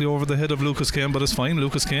just slightly over the head of Lucas Kane, but it's fine.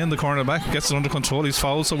 Lucas Kane, the cornerback, gets it under control. He's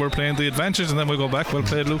fouled, so we're playing the advantage, and then we go back. Well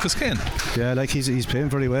played, Lucas Kane. Yeah, he's playing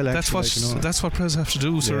very well. That's what players have to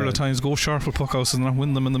do, Cyril, at times. Go sharp with puck-outs and not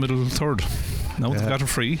win them in the middle of the third. Now they've got a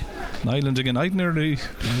free. Niall again. I'd nearly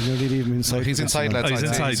leave him inside. He's inside, lads. He's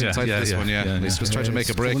inside this one. He's just trying to make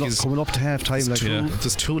a break. He's coming up to half time.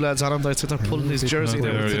 There's two lads on him. They're pulling his jersey.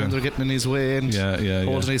 They're getting in his way and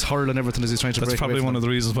holding his hurl and everything as he's trying to break. That's probably one of the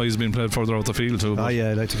reasons why he's been played further out the field too.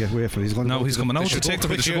 I'd like to get away from it. He's coming out to take the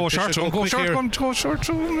pitch. Go short to him. Go short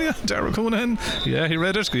to him. Yeah, Derek Coonan. Yeah, he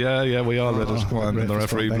read it. Yeah, we all read it. And the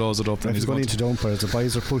referee blows it up. And he's going into the umpire. The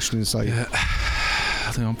boys are pushing inside.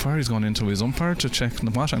 The umpire, he's gone into his umpire to check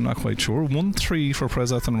what, I'm not quite sure. 1-3 for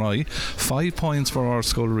Pres Athenry, 5 points for Ard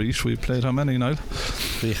Scoil Rís. We've played how many now?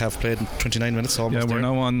 We have played 29 minutes almost. We're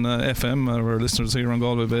now on FM, our listeners here on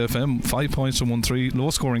Galway Bay FM. 5 points to 1-3, low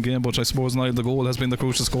scoring game, but I suppose now the goal has been the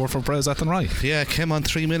crucial score for Pres Athenry. Yeah, came on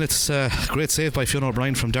 3 minutes. Great save by Fionn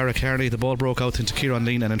O'Brien from Dara Kearney. The ball broke out into Kieran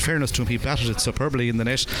Lean, and in fairness to him, he batted it superbly in the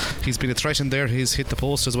net. He's been a threat in there. He's hit the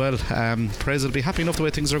post as well. Pres will be happy enough the way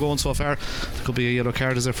things are going so far. There could be a yellow card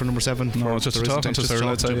card, is there, for number 7? No, just a talking to Cyril,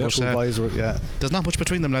 I'd say. There's not much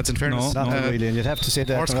between them, lads, in fairness. No, not really, and you'd have to say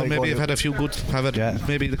that Ard Scoil maybe have had a few good,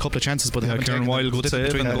 maybe a couple of chances, but they haven't taken Wild good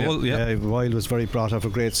save and goal. Yeah, Wild was very brought off a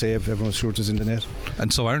great save. Everyone's sure it was in the net.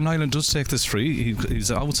 And so Iron Island does take this free.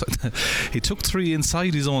 He's outside. He took 3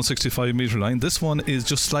 inside his own 65 metre line. This one is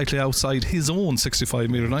just slightly outside his own 65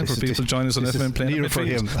 metre line for people to join us on FM playing. Near for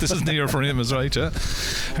him. This is near for him, is right. Yeah.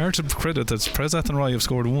 Hard to credit that Pres Athenry have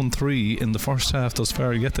scored 1-3 in the first half thus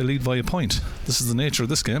far, yet they lead by a point. This is the nature of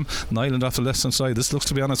this game. Niall off the left hand side. This looks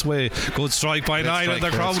to be on its way. Good strike by Niall. The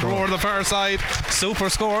crowd roar the far side. Super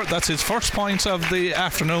score. That's his first point of the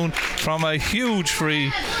afternoon from a huge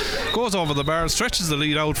free. Goes over the bar, stretches the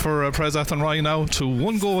lead out for Pres Athenry now to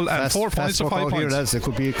 1 goal and 4 points to 5 points. It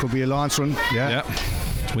could be a launch run. Yeah.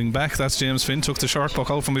 Wing back, that's James Finn, took the short puck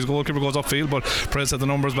out from his goalkeeper, goes upfield, but Pres had the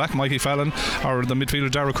numbers back. Mikey Fallon, or the midfielder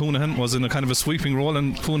Dara Coonahan, was in a kind of a sweeping role,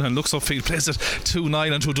 and Coonahan looks upfield, plays it to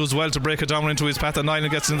Nyland, who does well to break it down into his path, and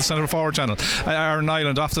Nyland gets in the centre forward channel.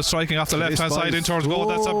 Nyland off the striking off the left hand side in towards goal.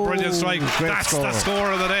 That's a brilliant strike. That's the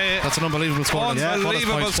score of the day. That's an unbelievable score.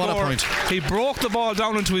 Unbelievable score. He broke the ball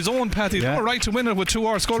down into his own path. He's got a right to win it with 2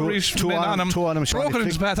 Ard Scoil Rís men on him. Broke it in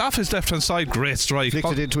his path off his left hand side. Great strike.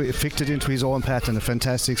 Flicked it into his own path, and a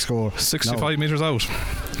fantastic score. 65 metres out.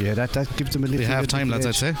 Yeah, that gives them a little half time, lads,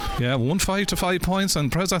 I'd say. Yeah, 1-5 to 5 points,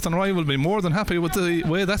 and Pres Athenry will be more than happy with the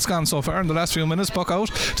way that's gone so far in the last few minutes. Buck out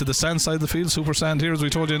to the stand side of the field, super stand here as we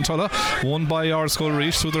told you in Tulla, won by Ard Scoil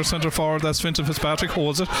Rís to their centre forward, that's Fintan Fitzpatrick,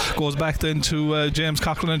 holds it, goes back then to James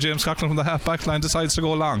Coughlin, and James Coughlin from the half back line decides to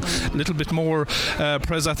go long. A little bit more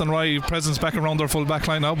Pres Athenry presence back around their full back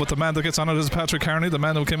line now, but the man that gets on it is Patrick Kearney, the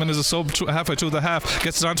man who came in as a sub halfway through the half,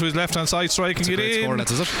 gets it onto his left hand side, striking it in. Score,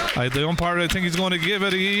 is it? The umpire, I think he's going to give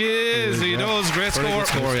it. He is. He does. Great score.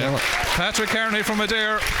 Patrick Kearney from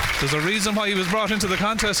Adair. There's a reason why he was brought into the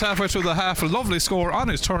contest halfway through the half. A lovely score on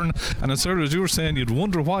his turn. And as Cyril, as you were saying, you'd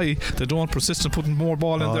wonder why they don't persist in putting more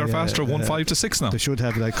ball in there faster. 1-5 to 6 now. They should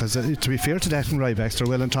have, because to be fair to that, and Rybacks, they're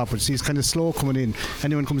well on top. But he's kind of slow coming in.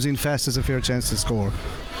 Anyone comes in fast has a fair chance to score.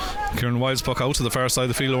 Kieran Wild's puck out to the far side of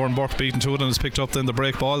the field. Owen Burke beaten to it and is picked up then the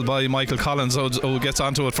break ball by Michael Collins, who gets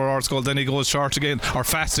onto it for Ard Scoil. Then he goes short again, or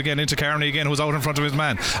fast again, into Kearney again, who's out in front of his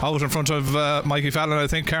man, out in front of Mikey Fallon. I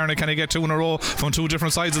think Kearney, can he get 2 in a row from 2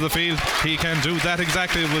 different sides of the field? He can do that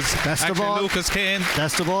exactly. It was actually Lucas Kane.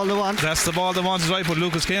 That's the ball they want. That's the ball they want, right? But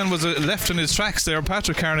Lucas Kane was left in his tracks there.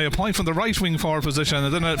 Patrick Kearney, a point from the right wing forward position,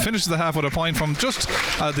 and then it finishes the half with a point from just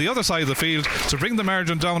the other side of the field to bring the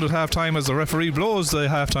margin down at half time as the referee blows the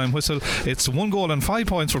half time whistle. It's 1 goal and 5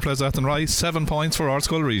 points for Pres Athenry, 7 points for Ard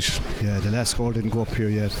Scoil Rís. Yeah, the last score didn't go up here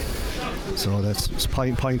yet. So that's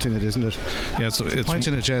point in it, isn't it? Yeah, so it's point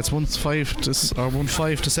in it. Yeah, it's 1-5 to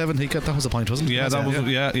 7. That was a point, wasn't it? Yeah, that was.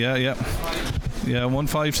 Yeah,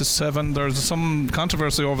 1-5 to 7. There's some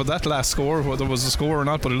controversy over that last score, whether it was a score or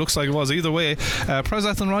not, but it looks like it was. Either way, Pres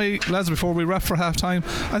Athenry, lads, before we wrap for half time,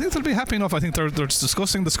 I think they'll be happy enough. I think they're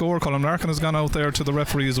discussing the score. Colin Larkin has gone out there to the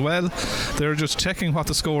referee as well. They're just checking what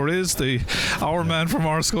the score is. Our man from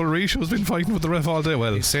Ard Scoil Rís has been fighting with the ref all day.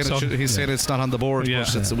 Well, he's saying it's not on the board,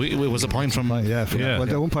 but it was a point from. Well,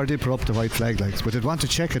 the umpire did put up the white flag, but they'd want to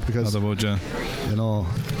check it because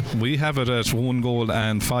we have it at 1 goal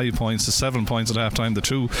and 5 points to 7 points at half time. The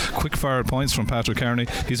 2 quick fire points from Patrick Kearney.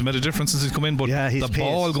 He's made a difference since he's come in, but the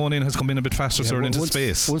ball going in has come in a bit faster, into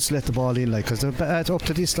space. Once let the ball in, because they're up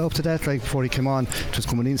to that, before he came on, just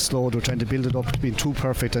coming in slow. They're trying to build it up to being too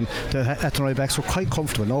perfect, and the Athenry backs were quite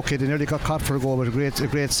comfortable. Okay, they nearly got caught for a goal, but a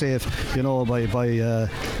great save, by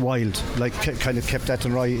Wild, kind of kept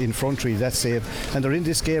Athenry in front really, that save. And they're in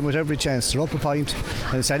this game with every chance. They're up a point,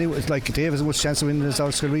 and it's Dave has as much chance of winning as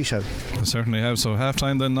Ard Scoil Rís have. They certainly have. So half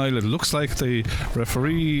time then, Niall, it looks like the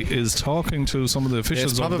referee is talking to some of the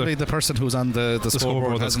officials. It's probably the person who's on the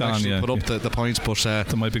scoreboard that's gone, put up the points, but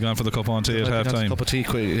they might be gone for the cup on tea at half time. A cup of tea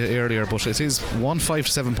earlier, but it is 1-5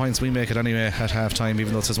 to 7 points. We make it anyway at half time,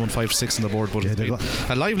 even though it says 1-5 to 6 on the board. But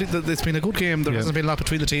it's been a good game. There hasn't been a lot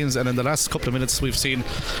between the teams, and in the last couple of minutes we've seen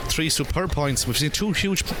 3 superb points. We've seen 2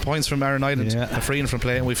 huge points from Iron Island, a free in from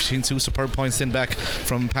play, and we've seen 2 superb points in back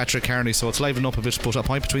from Patrick Kearney. So it's livened up a bit, but a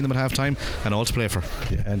point between them at half time and all to play for.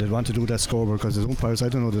 Yeah, and they want to do that scoreboard because the umpires, I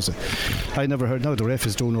don't know, I never heard. Now the ref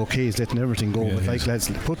is doing okay, he's letting everything go, but lads,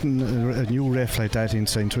 putting a new ref like that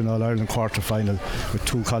into an All-Ireland quarter final with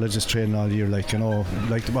 2 colleges training all year,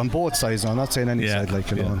 on both sides now, I'm not saying any side, I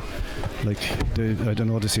don't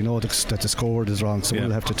know, does he know that the scoreboard is wrong, so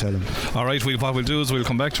we'll have to tell him. Alright, what we'll do is we'll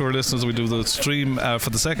come back to our listeners. We'll do the stream for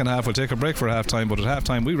the second half. We'll take a break for half time, but at half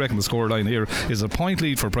time we reckon the scoreline here is a point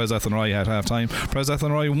lead for Pres Athenry at half time. Pres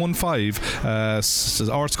Athenry 1-5,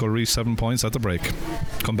 Ard Scoil Rís 7 points. points at the break.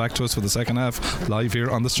 Come back to us for the second half live here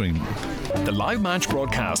on the stream. The live match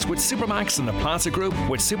broadcast with Supermax and the Plaza Group,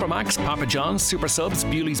 with Supermax, Papa John's, Super Subs,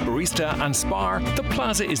 Bewley's Barista and Spar. The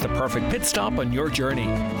Plaza is the perfect pit stop on your journey.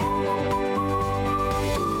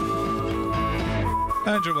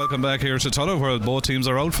 And you're welcome back here to Tulla, where both teams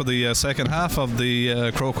are out for the second half of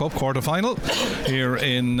the Crow Cup quarter-final here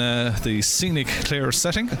in the scenic Clare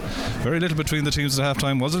setting. Very little between the teams at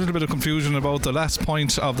half-time. Was a little bit of confusion about the last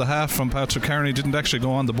point of the half from Patrick Kearney. Didn't actually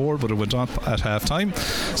go on the board, but it went up at half-time.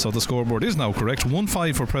 So the scoreboard is now correct.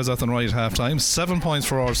 1-5 for Presentation College Athenry at half-time. 7 points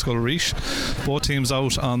for Ard Scoil Rís. Both teams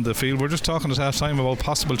out on the field. We're just talking at half-time about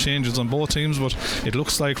possible changes on both teams, but it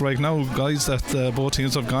looks like right now, guys, that both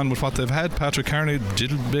teams have gone with what they've had. Patrick Kearney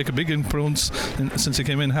did make a big influence since he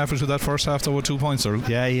came in halfway through that first half. There were 2 points.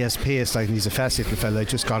 Yeah, he has pace. Like, he's a fast little fella.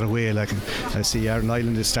 Just got away. Like, I see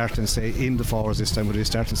Niall is starting to stay in the forwards this time, but he's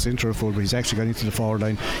starting centre forward, but he's actually gone into the forward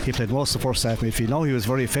line. He played most of the first half midfield. Now he was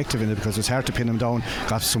very effective in it because it's hard to pin him down.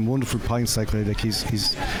 Got some wonderful points. Like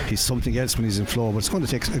he's something else when he's in flow. But it's going to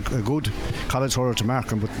take a good college hurler to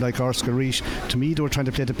mark him. But like Ard Scoil Rís, to me, they were trying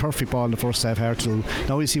to play the perfect ball in the first half. Hard to do.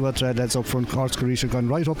 Now we see what lads up front. Ard Scoil Rís have gone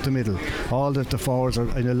right up the middle. All the forwards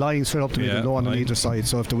are in a line straight up the middle, no one on either side.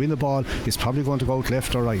 So if they win the ball, it's probably going to go out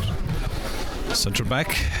left or right. Centre back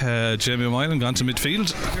Jamie Moylan gone to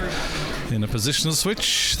midfield in a positional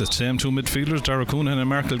switch. The same two midfielders, Dara Coonan and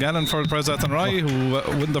Mark Kilgallen, for Presentation College,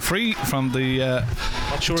 who win the free from the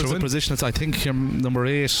not sure it's the position. I think number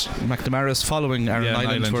 8 McNamara following Aaron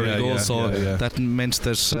Nyland where he goes, so that meant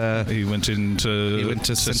that he went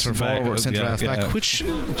into centre forward, centre half back, which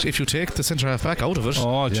if you take the centre half back out of it,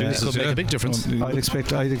 it could make a big difference. I'd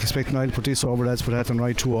expect Niall to put this over, lads, put Athenry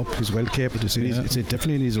right 2 up. He's well capable. It's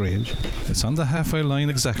definitely in his range. It's on the halfway line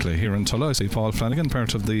exactly here in Tulla. I see Paul Flanagan,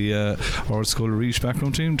 part of the Ard Scoil Rís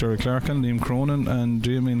backroom team. Derek Larkin, Liam Cronin and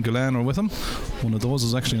Damien Gillan are with him. One of those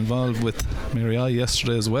was actually involved with Mary I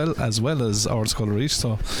yesterday as well as Ard Scoil Rís,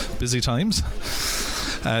 so busy times.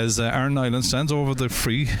 As Aaron Nyland stands over the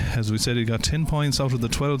free, as we said, he got 10 points out of the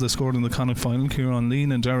 12 they scored in the Connacht final. Kieran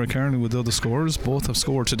Lean and Derek Kearney with the other scorers. Both have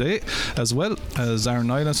scored today, as well as Aaron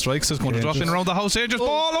Nyland strikes. Is going to drop in around the house. Dangerous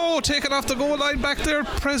ball. Taken off the goal line back there.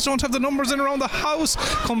 Prez don't have the numbers in around the house.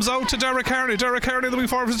 Comes out to Derek Kearney. Derek Kearney, the wing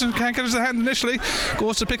forward, can't get his hand initially.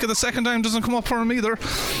 Goes to pick it the second time, doesn't come up for him either.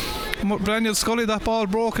 Daniel Scully, that ball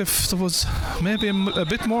broke. If there was maybe a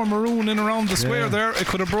bit more maroon in around the square there, it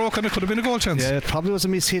could have broken. It could have been a goal chance. Yeah, it probably was a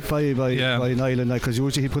miss hit by Niall, because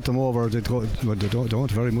usually he put them over. They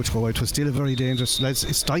don't very much go out. It was still a very dangerous.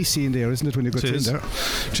 It's dicey in there, isn't it, when you get in there?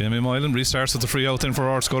 Jamie Moylan restarts with the free out then for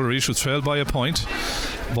Ard Scoil Rís, who's trailed by a point.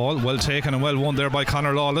 Ball well taken and well won there by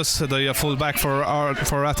Conor Lawless, the full back for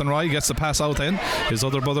Athenry. Gets the pass out then. His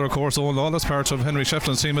other brother, of course, Owen Lawless, part of Henry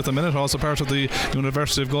Shefflin's team at the minute, also part of the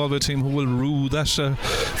University of Galway team, who will rue that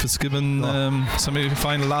Fitzgibbon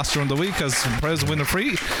semi-final last year in the week as Prez win a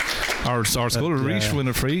free. Ard Scoil Rís win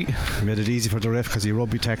a free. He made it easy for the ref because he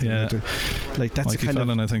rugby tackled him. Like, that's Mikey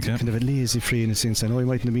Fallon, I think, kind of a lazy free in a sense. I know he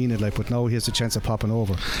mightn't have mean it, but now he has a chance of popping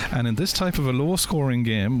over. And in this type of a low scoring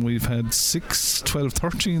game, we've had 6, 12,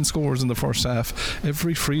 13 scores in the first half.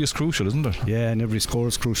 Every free is crucial, isn't it? Yeah, and every score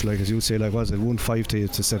is crucial. Like, as you say, like, was it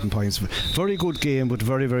 1-5 to 7 points? Very good game, but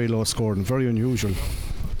very, very low scored and very unusual.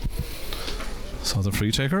 So the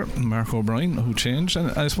free taker, Mark O'Brien, who changed. And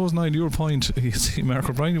I suppose, Niall, your point, you see, Mark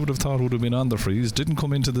O'Brien, you would have thought would have been on the frees, didn't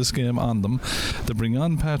come into this game on them. They bring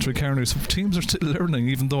on Patrick Kearney. So teams are still learning,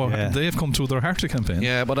 even though they've come through their Harty campaign.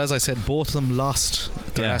 Yeah, but as I said, both of them lost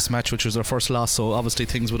the last match, which was their first loss, so obviously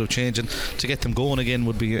things would have changed, and to get them going again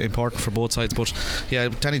would be important for both sides. But yeah,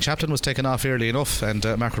 Danny Chaplin was taken off early enough, and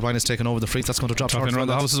Mark O'Brien has taken over the frees. That's going to drop in around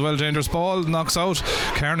the house as well. Dangerous ball, knocks out.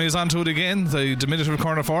 Kearney is onto it again, the diminutive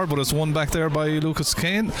corner forward, but it's won back there by Lucas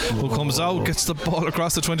Kane, who comes out, gets the ball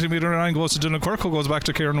across the 20 metre line, goes to Dylan Quirk, who goes back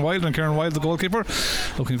to Kieran Wilde, and Kieran Wilde, the goalkeeper,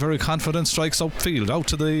 looking very confident, strikes upfield out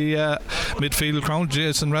to the midfield crowd.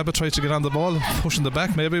 Jason Rabbit tries to get on the ball, pushing the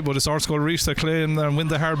back maybe, but it's Ard Scoil Rís that claim and win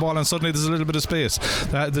the hard ball, and suddenly there's a little bit of space.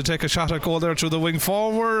 They take a shot at goal there through the wing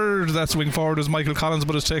forward. That's wing forward is Michael Collins,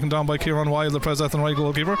 but it's taken down by Kieran Wilde, the Presentation College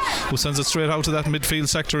goalkeeper, who sends it straight out to that midfield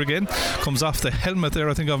sector again. Comes off the helmet there,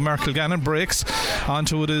 I think, of Mark Kilgannon, breaks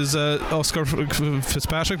onto it is Oscar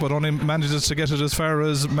Fitzpatrick, but only manages to get it as far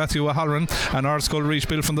as Matthew O'Halloran, and Ard Scoil Rís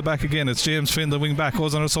built from the back again. It's James Finn, the wing back,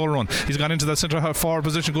 goes on a sole run. He's gone into that centre forward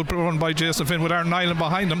position. Good run by Jason Finn with Aaron Niall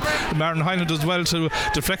behind him. Martin Hyland does well to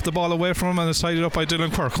deflect the ball away from him, and it's tidied up by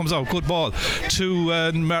Dylan Quirk. Comes out, good ball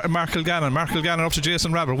to Mark Kilgannon. Mark Kilgannon up to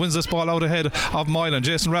Jason Rabbit, wins this ball out ahead of Moylan.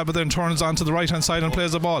 Jason Rabbit then turns on to the right hand side and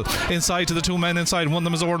plays the ball inside to the two men inside. One of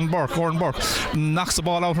them is Gordon Burke knocks the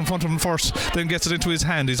ball out in front of him first, then gets it into his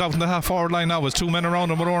hand. He's out in the half forward line now with two men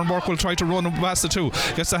around him, but Oran Burke will try to run past the two.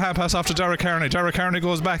 Gets the hand pass off to Derek Kearney. Derek Kearney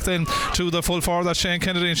goes back then to the full forward, that's Shane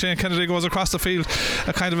Kennedy, and Shane Kennedy goes across the field,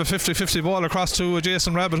 a kind of a 50-50 ball across to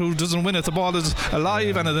Jason Rabbit, who doesn't win it. The ball is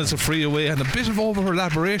alive and it is a free away, and a bit of over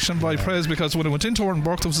elaboration by Prez, because when it went into Oran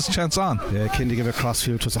Burke there was a chance on. Yeah, Kennedy gave a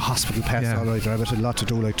crossfield. It was a hospital pass. Alright, Rabbit had a lot to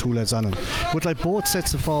do, like two lads on him. But like both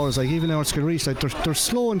sets of forwards, like even Ard Scoil Rís, like they're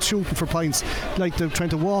slow and shooting for points, like they're trying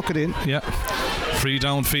to walk it in. Yeah, free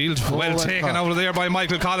downfield, well taken out of there by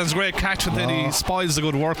Michael Collins. Great catch, and then he spoils the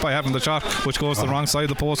good work by having the shot, which goes to the wrong side of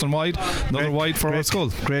the post and wide. Another wide for Ard Scoil.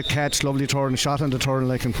 Great catch, lovely turn, shot on the turn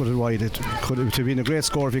like and put it wide. It could have been a great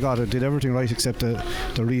score if you got it. Did everything right except the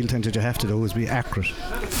real thing that you have to do is be accurate.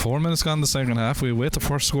 4 minutes gone in the second half. We await the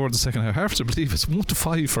first score of the second half. Hard to believe it's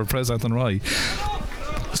 1-5 for Presentation College.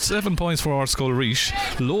 7 points for Ard Scoil Rís.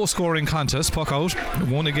 Low scoring contest. Puck out.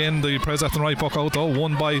 Won again the Presentation College puck out, though.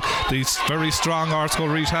 Won by the very strong Ard Scoil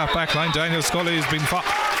Rís half back line. Daniel Scully has been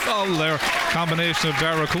fouled there. Combination of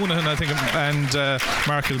Dara Coonahan, I think, and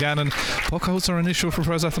Mark Kilgannon. Puck outs are an issue for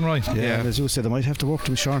Presentation College. Yeah, as you said, they might have to work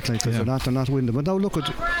them shortly because they're not winning. But now look at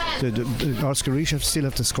the Ard Scoil Rís still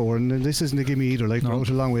have to score, and this isn't a gimme either. Like they're out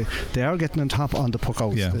a long way. They are getting on top on the puck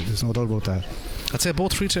outs. There's no doubt about that. I'd say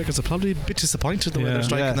both free takers are probably a bit disappointed the way they're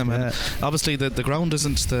striking them. And obviously the ground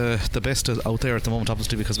isn't the best out there at the moment,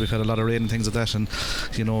 obviously, because we've had a lot of rain and things like that, and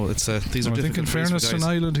you know it's these are. I think in fairness to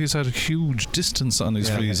Niall, he's had a huge distance on his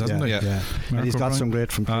frees, hasn't he? Yeah. And he's got some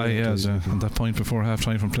great from play. And that point before half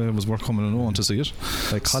time from play was worth coming and on to see it.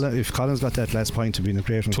 Like if Collins got that last point to be a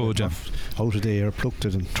great one, out of the air, plucked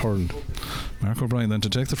it and turned. Mark O'Brien then to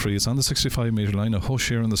take the free. It's on the 65 metre line. A hush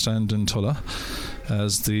here in the stand in Tulla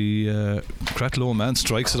as the Cratlow man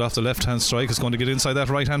strikes it off the left hand strike. It's going to get inside that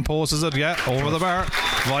right hand post, is it? Yeah, over the bar.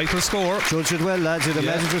 Vital score. Judge it well, lads. The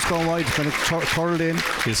manager's going wide. It's going to curl in.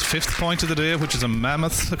 His 5th point of the day, which is a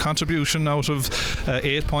mammoth contribution out of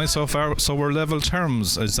 8 points so far. So we're level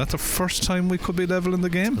terms. Is that the first time we could be level in the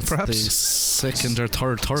game? That's perhaps the second or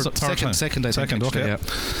third second, I think. Second, okay. Yeah.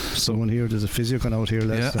 Someone here, there's a physio going out here,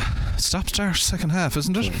 lads. Stop start second half,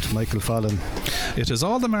 isn't it? Michael Fallon. It is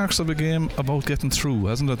all the marks of a game about getting through,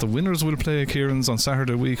 hasn't it? The winners will play Kieran's on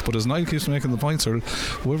Saturday week, but as Niall keeps making the points,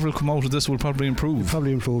 whoever will come out of this will probably improve.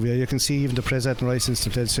 Yeah. You can see even the Presentation College since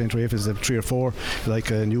they played St. Raphael's, they have 3 or 4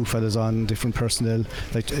 like new fellas on, different personnel,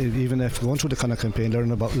 like even if going through the kind of campaign,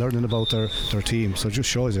 learning about their team, so it just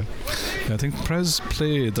shows you. I think Prez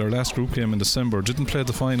played their last group game in December, didn't play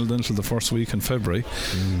the final until the first week in February,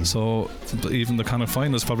 so even the kind of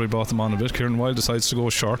finals probably brought them on a bit. Kieran Wilde decides to go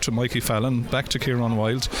short to Mikey Fallon, back to Kieran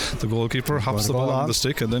Wilde, the goalkeeper hops the ball on the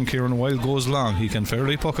stick, and then Kieran Wilde goes long. He can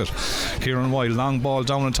fairly puck it. Kieran Wilde, long ball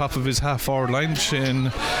down on top of his half forward line. Shane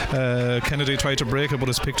Kennedy tried to break it, but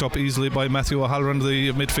it's picked up easily by Matthew O'Halloran,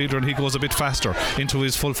 the midfielder, and he goes a bit faster into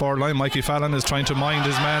his full forward line. Mikey Fallon is trying to mind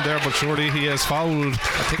his man there, but surely he has fouled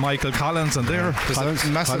Michael Collins, and there Collins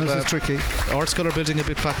is tricky. Ard Scoil are building a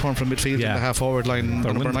big platform from midfield in the half forward line.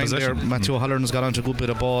 Number 9 there, Matthew O'Halloran has got onto a good bit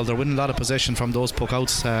of ball. They're winning a lot of possession from those puck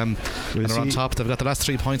outs, and they're on top. They've got the last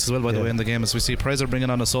 3 points as well, by the way, in the game, as we see Prezer bringing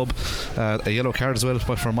on a sub, a yellow card as well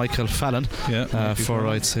for Michael Fallon, for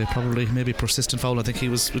I'd say probably maybe persistent foul. I think he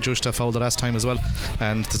was judged to foul the last time as well,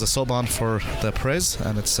 and there's a sub on for the Prez,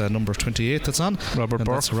 and it's number 28 that's on, Robert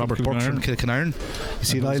Burke from Kilkenarn. You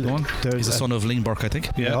see Niall, he's the son of Liam Burke, I think.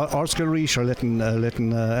 Ard Scoil Rís are letting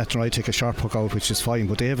Athenry take a sharp puck out, which is fine,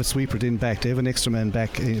 but they have a sweeper in back, they have an extra man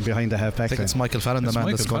back behind the half back. I think it's Michael Fallon, the man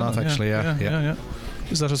that's gone off actually. Yeah.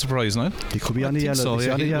 Is that a surprise now? He could be on the yellow.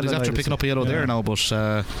 He's after picking up a yellow there now, but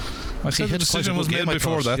I said the decision was made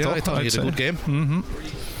before that. I thought he had a good game.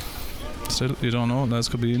 Still, you don't know. Lads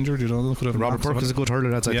could be injured. You don't know. Robert Burke is a good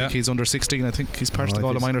hurler, lads. I think he's under 16. I think he's part of the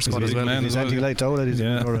Galway minor squad as well. He's anti-light Tulla.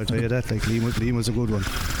 I'll tell you that. Like Liam was a good one.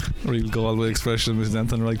 Real Galway expression with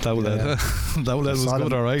anything like Tulla. Tulla was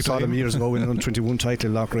good, alright. Saw him years ago winning an 21 title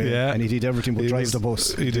in Lochray, and he did everything but drive the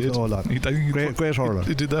bus. He did. Great hurler.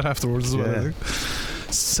 He did that afterwards as well. I think.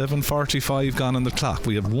 7:45 gone on the clock.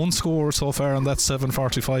 We have one score so far on that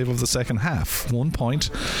 7:45 of the second half. 1 point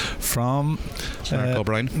from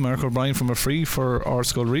Mark O'Brien from a free for Ard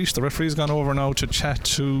Scoil Rís. The referee's gone over now to chat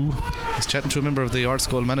to. He's chatting to a member of the Ard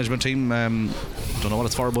Scoil management team. Don't know what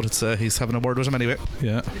it's for, but he's having a word with him anyway.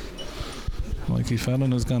 Yeah. Mikey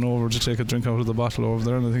Fallon has gone over to take a drink out of the bottle over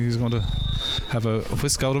there, and I think he's going to have a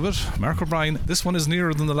whisk out of it. Mark O'Brien, this one is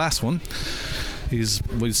nearer than the last one.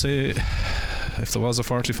 We'd say if there was a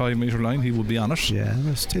 45 metre line, he would be on it. Yeah,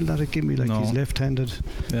 but still not a gimme. He's left-handed,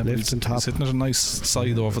 left and top. He's hitting at a nice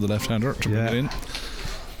side though for the left-hander to bring it in.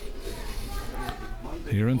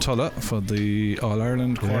 Here in Tulla for the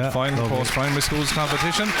All-Ireland quarter-final post-primary schools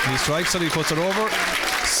competition. He strikes it, he puts it over.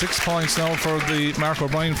 6 points now for the Mark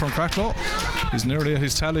O'Brien from Cracklow. He's nearly at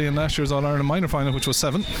his tally in last year's All-Ireland minor final, which was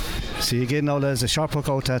 7. See again now, there's a sharp hook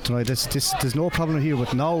out that tonight. There's no problem here,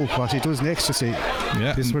 but now what he does next, you see,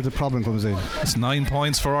 this is where the problem comes in. It's 9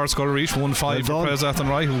 points for Ard Scoil Rís, 1-5 for Presentation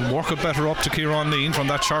College Athenry, who work it better up to Kieran Lean from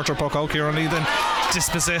that shorter puck out. Kieran Lean then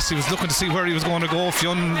dispossessed. He was looking to see where he was going to go.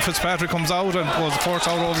 Fionn Fitzpatrick comes out and was forced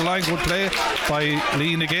out over the line. Good play by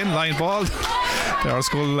Lean again, line ball. The Ard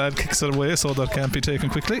Scoil lad kicks it away, so that can't be taken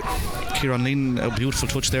quickly. Kieran Lean, a beautiful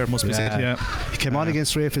touch there, must be said. Yeah. He came on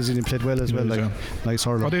against Rafis and he played well as well. Nice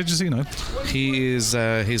hurler. What age is he now? He is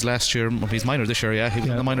he's last year, he's minor this year. He was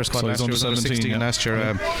in the minor squad last year. He was under 16 last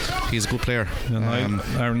year. He's a good player.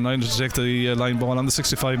 Aaron Niall to take the line ball on the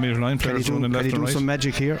 65 metre line. Players running left and right. Can he do some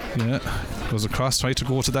magic here? Yeah. Goes across, try to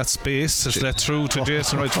go to that space. It's let through to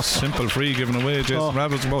Jason Wright. Simple free given away. Jason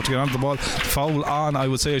Rabbit's about to get onto the ball. Foul on, I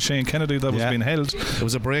would say, Shane Kennedy that was being held. It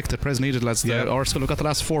was a break that Pres needed, lads. Ard Scoil got the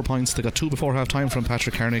last 4 points. They got 2 before half time from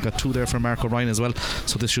Patrick Kearney, got 2 there from Mark O'Brien as well.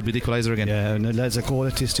 So this should be the equaliser again. Yeah, and lads, a goal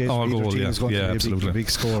at this stage. Goal, is going to be a big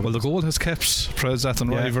score. Well, the goal has kept Presentation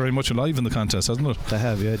College very much alive in the contest, hasn't it? They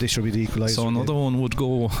have, yeah. This should be the equaliser. So another one would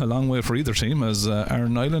go a long way for either team, as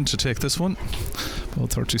Aaron Niall to take this one. About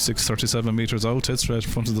 36-37 metres out, head straight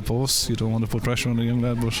in front of the post. You don't want to put pressure on the young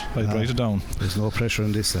lad, but I'd write it down. There's no pressure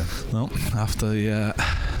on this then. No, after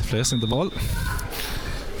placing the ball.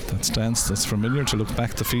 That stance that's familiar, to look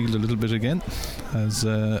back the field a little bit again as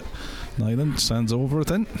Niall stands over it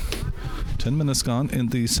then. 10 minutes gone in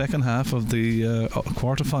the second half of the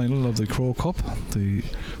quarter-final of the Crow Cup. The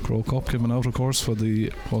Crow Cup given out, of course, for the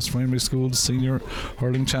post-primary schools senior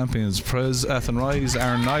hurling champions. Presentation College,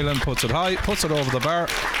 Aaron Niall puts it high, puts it over the bar.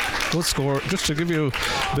 Good score. Just to give you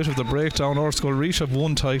a bit of the breakdown, Ard Scoil Rís have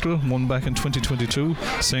one title, one back in 2022.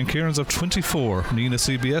 St. Kieran's have 24. Nina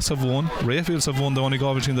CBS have won. Rayfields have won, the only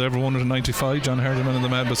Galway team that ever won it in 95. John Hardiman and the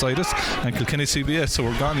man beside us. And Kilkenny CBS, who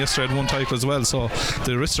were gone yesterday, had one title as well. So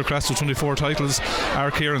the aristocrats with 24 titles are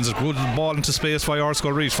Kieran's. A good ball into space by Ard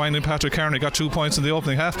Scoil Rís. Finding Patrick Kearney, got 2 points in the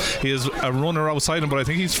opening half. He is a runner outside him, but I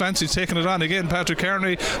think he's fancied taking it on again. Patrick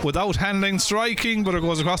Kearney without handling, striking, but it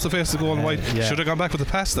goes across the face of the goal and wide. Should have gone back with the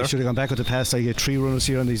pass there. Gone back with the pass. I get 3 runners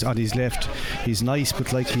here on his left. He's nice, but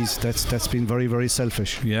that's been very, very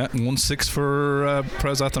selfish. Yeah, 1-6 for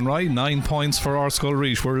Presentation College, 9 points for Ard Scoil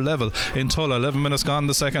Rís. We're level in Tulla. 11 minutes gone in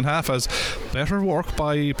the second half, as better work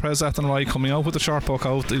by Presentation College coming out with the short puck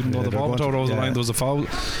out, even though the ball went out over the line. There was a foul,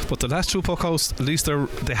 but the last 2 puck outs, at least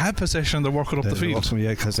they have possession. They're working up the field.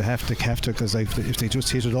 Because they have to. Because if they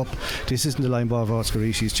just hit it up, this isn't the line ball of Ard Scoil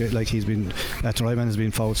Rís. He's been Athenry man has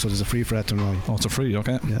been fouled, so there's a free for Athenry. Oh, it's a free,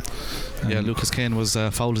 okay. Yeah, Lucas Kane was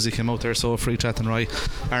fouled as he came out there, so free to Athenry.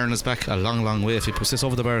 Aaron is back a long way. If he puts this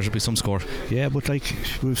over the bar, it'll be some score. Yeah, but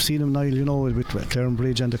we've seen him, Niall, with Claren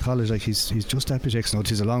Bridge and the college, he's just happy Jackson out.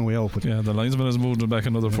 He's a long way out. But the linesman has moved him back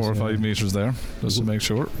another 4 or 5 metres there, just to make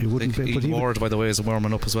sure. He wouldn't be. But Ward, by the way, is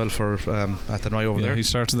warming up as well for Athenry over there. He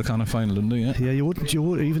started the kind of final, didn't he? Yeah, you would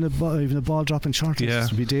even a ball dropping short. Yeah,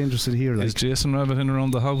 would be dangerous in here. Is Jason Rabbit in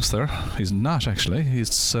around the house there? He's not actually.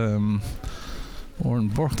 He's Oran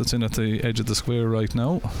Burke that's in at the edge of the square right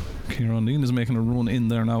now. Kieran Lean is making a run in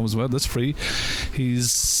there now as well. That's free.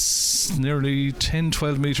 He's nearly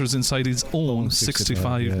 10-12 metres inside his own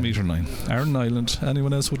 65 metre line. Aaron Niall,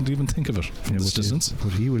 anyone else wouldn't even think of it from this distance.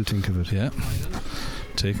 But he will think of it. Yeah.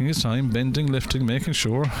 Taking his time, bending, lifting, making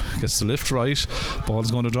sure, gets the lift right.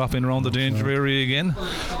 Ball's going to drop in around the danger area again.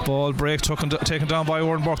 Ball break taken down by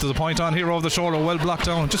Oran Burke. There's a point on here over the shoulder, well blocked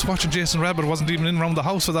down. Just watching Jason Rabbit, wasn't even in around the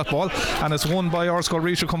house for that ball, and it's won by Ard Scoil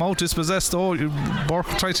Rís, who come out dispossessed though. Burke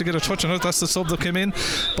tried to get a touch on it. That's the sub that came in.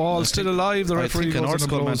 Ball still alive. The referee goes, Ard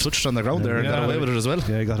Scoil man touched on the ground there and got away with it as well.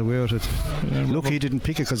 Yeah, he got away with it. Look, he didn't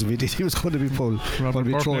pick it, because if he did, he was going to be pulled. Robert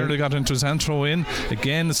Burke nearly got into his hand throw in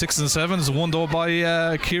again. 6 and 7 is won though by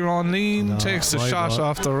Kieran Lean. Takes the shot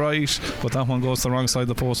off the right, but that one goes to the wrong side of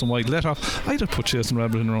the post and wide. Let off. I'd have put Jason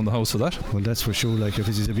Rabbit in around the house for that. Well, that's for sure. If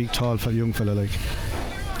he's a big, tall young fella,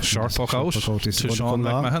 Short puck out to Sean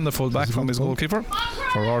McMahon, the full back from his goalkeeper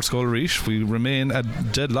for Ard Scoil Rís. We remain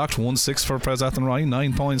at deadlocked 1-6 for Pres Athenry,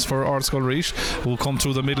 9 points for Ard Scoil Rís, who will come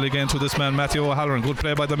through the middle again to this man Matthew O'Halloran. Good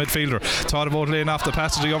play by the midfielder. Thought about laying off the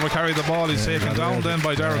pass, he overcarried the ball. He's taken down then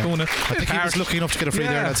by Darragh Coonan. I think he was lucky enough to get a free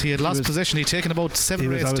there. He had lost possession. He'd taken about 7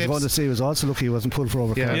 or 8 steps. I was going to say he was also lucky he wasn't pulled for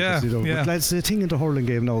overcarriage. But lads, the thing in the hurling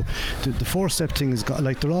game now, the 4-step thing is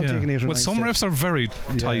like they're all taking 8 or 9 Well, some refs are very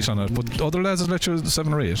tight on it, but other lads will let you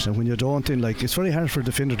 7 or 8. And when you don't, it's very hard for a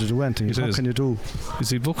defender to do anything. What can you do? Is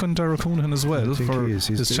he booking Darragh Coonan as well for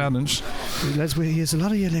his challenge? Lads, he has a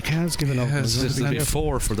lot of yellow cards given out. There'll be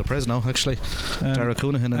 4 for the Pres now, actually. Darragh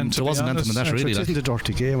Coonan, and there wasn't anything in that really. It isn't a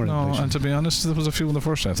dirty game or anything. No, and to be honest, there was a few in the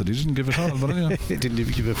first half that he didn't give it all. But anyway, he didn't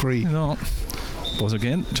even give it free. No. But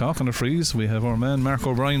again, talking of frees, we have our man Mark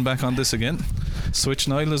O'Brien back on this again. Switch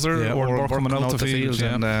Niall is there, or Burke coming out the field,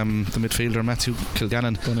 and the midfielder Matthew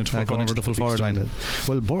Kilgannon going over the full forward line.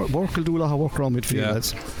 Well, Burke will do a lot of work around midfield,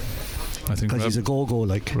 lads. I think because he's a go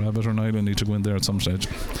like Rabbit or Niall need to go in there at some stage.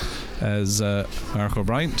 As Mark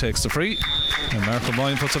O'Brien takes the free, and Mark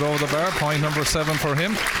O'Brien puts it over the bar. Point number 7 for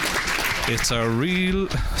him. It's a real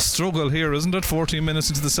struggle here, isn't it? 14 minutes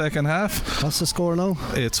into the second half. What's the score now?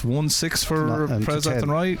 It's 1-6 for Pres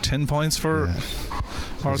Athenry, 10 points for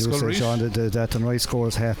Ard Scoil Rís. Sean, the Athenry score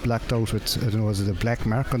is half blacked out with, I don't know, was it a black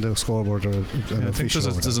mark on the scoreboard or an I think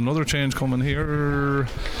there's another change coming here.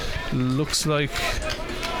 Looks like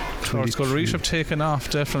Ard Scoil Rís have taken off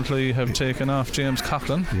James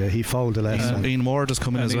Coughlin. Yeah, he fouled the last one. Ian Ward is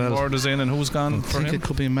coming as well. Ian Ward is in, and who's gone for him? I think it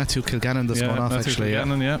could be Matthew Kilgannon that's gone off Matthew actually.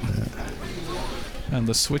 Kilgannon, And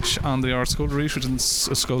the switch on the Ard Scoil Rís, which is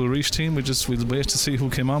a Scoil Rís team, we'll wait to see who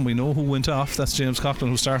came on. We know who went off. That's James Coughlin,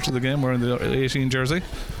 who started the game wearing the 18 jersey.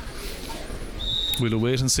 We'll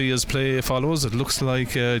wait and see as play follows. It looks like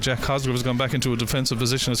Jack Cosgrove has gone back into a defensive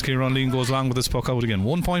position as Kieran Lean goes along with this puck out again.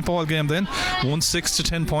 1 point ball game then. 1-6 to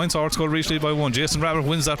 10 points. Ard Scoil Rís lead by 1. Jason Rabbit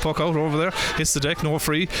wins that puck out over there. Hits the deck, no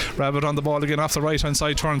free. Rabbit on the ball again off the right hand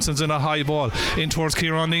side. Turns, sends in a high ball in towards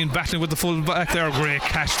Kieran Lean, battling with the full back there. Great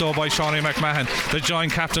catch though by Sean McMahon, the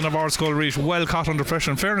joint captain of Ard Scoil Rís. Well caught under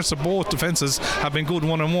pressure. In fairness to both defences, have been good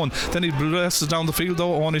 1-on-1. Then he blesses down the field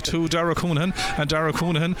though, only to Darragh Coonan, and Darragh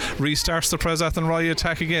Coonan restarts the Pres Athenry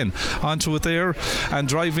attack again. Onto it there and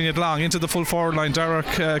driving it long into the full forward line. Derek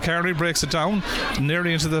Carney breaks it down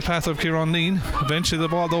nearly into the path of Kieran Lean. Eventually the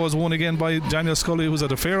ball though is won again by Daniel Scully, who's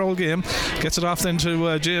had a fair old game. Gets it off then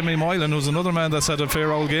to Jamie Moylan, who's another man that's had a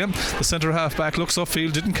fair old game. The centre half back looks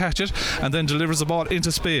upfield, didn't catch it, and then delivers the ball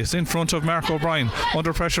into space in front of Mark O'Brien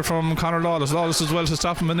under pressure from Conor Lawless. Lawless as well to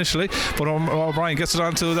stop him initially, but O'Brien gets it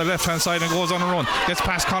onto the left hand side and goes on a run. Gets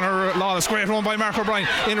past Conor Lawless. Great run by Mark O'Brien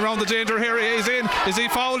in around the danger. Here he is in. Is he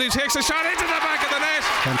fouled? He takes a shot into the back of the net.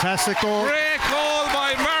 Fantastic goal. Great goal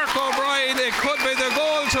by Mark O'Brien. It could be the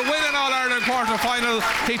goal to win an All-Ireland quarter final.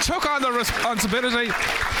 He took on the responsibility.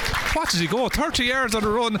 What did he go? 30 yards on the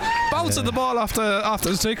run, bouncing the ball off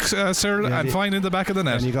the stick, Cyril, and finding the back of the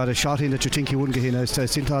net. And he got a shot in that you think he wouldn't get in. I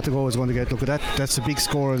still thought the goal was going to get. Look at that. That's a big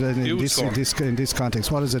score in this context.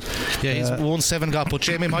 What is it? Yeah, he's 1-7 got, but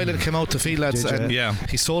Jamie Moylan came out to field, lads, and he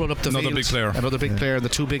soloed up the field. Another big player, the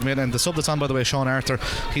two big men, and the sub that's on, by the way, Sean Arthur.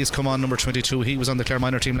 He's come on, number 22. He was on the Clare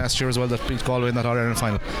minor team last year as well, that beat Galway in that All-Ireland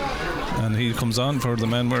final. And he comes on for the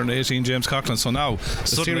man wearing 18, James Coughlin. So now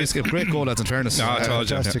series, a great goal, lads, in fairness.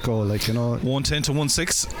 Fantastic goal, 1-10 to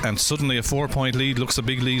 1-6, and suddenly a 4-point lead looks a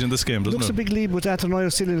big lead in this game, doesn't it? Looks a big lead with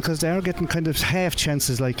Athenry still in, because they are getting kind of half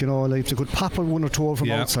chances, like they could pop one or two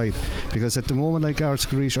from outside, because at the moment Ard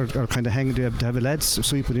Scoil Rís are kind of hanging. They have a lads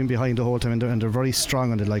sweeping in behind the whole time, and they're very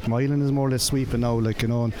strong on it. Like Moylan is more or less sweeping now,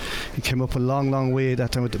 and he came up a long way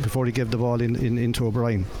that time before he gave the ball into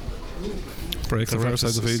O'Brien. Breaks the far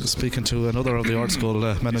side of the field. Speaking to another of the Ard Scoil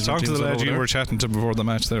managers. Talk to the lad you were chatting to before the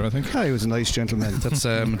match there, I think. He was a nice gentleman. That's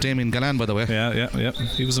Damien Gallan, by the way. Yeah.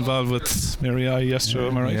 He was involved with Mary I yesterday,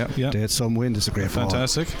 am I right? Yeah. They had some wind. It's a great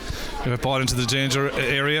fantastic ball. Ball into the danger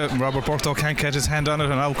area. Robert Burke though can't get his hand on it,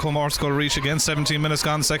 and out come Ard Scoil Rís again. 17 minutes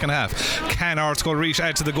gone, second half. Can Ard Scoil Rís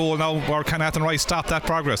add to the goal now, or can Athenry stop that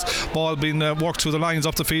progress? Ball being worked through the lines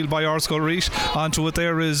up the field by Ard Scoil Rís. Onto it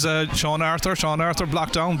there is Sean Arthur. Sean Arthur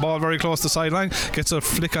blocked down, ball very close to the sideline. Gets a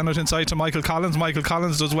flick on it inside to Michael Collins. Michael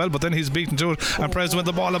Collins does well, but then he's beaten to it, and Pres win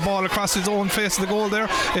the ball. A ball across his own face of the goal there.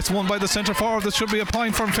 It's won by the centre forward. That should be a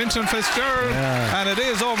point from Fintan Fitzgerald, and it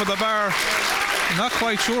is over the bar. not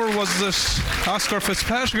quite sure, was it Oscar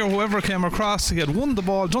Fitzpatrick or whoever came across. He had won the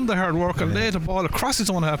ball, done the hard work, and laid the ball across his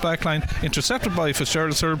own half back line, intercepted by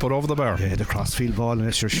Fitzgerald, Cyril, put over the bar. Yeah, the crossfield ball,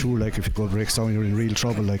 unless you're sure, like if it go breaks down, you're in real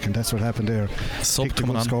trouble, like, and that's what happened there. Sub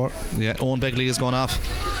coming on. Score. Yeah, Owen Begley has gone off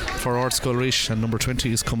for Ard Scoil Rís, and number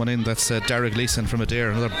 20 is coming in. That's Derek Gleeson from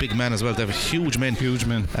Adair, another big man as well. They have huge men.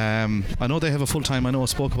 I know they have a full-time, I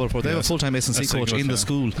spoke about before, they have a full-time S&C coach in the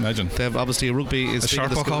school. Imagine. They have obviously a rugby is a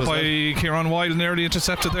sharp hook up by Kieran Wilde, nearly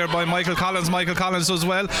intercepted there by Michael Collins as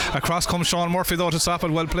well. Across comes Sean Murphy though to stop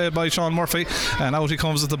it. Well played by Sean Murphy, and out he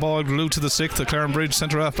comes with the ball glued to the stick. The Clarenbridge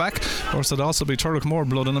centre half back. Of course, there'd also be Turlock Moore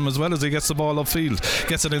blood in him as well as he gets the ball upfield.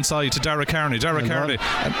 Gets it inside to Derek Kearney.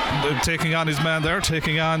 Taking on his man there,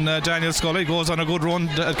 taking on Daniel Scully. Goes on a good run.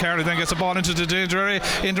 Kearney then gets the ball into the danger area,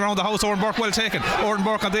 in around the house. Oran Burke well taken. Oran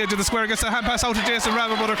Burke on the edge of the square gets the hand pass out to Jason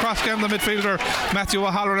Rabbit, but across came the midfielder Matthew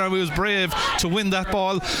O'Halloran, who was brave to win that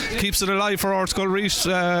ball. Keeps it alive for Ard Scoil Rís.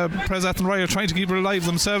 Pres Athenry are trying to keep it alive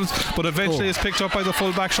themselves, but eventually it's picked up by the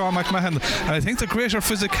full-back Sean McMahon. And I think the greater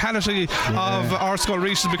physicality of Ard Scoil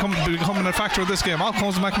Rís is becoming a factor of this game. Out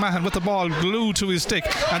comes McMahon with the ball glued to his stick,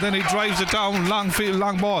 and then he drives it down,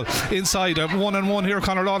 long ball inside. 1-on-1 here.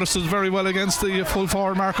 Conor Lawless does very well against the full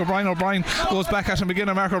forward Mark O'Brien. O'Brien goes back at him again,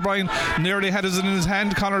 and Mark O'Brien nearly had it in his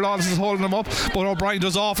hand. Conor Lawless is holding him up, but O'Brien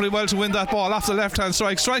does awfully well to win that ball off the left hand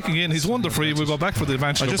strike. Striking in, he's won the free. We'll go back for the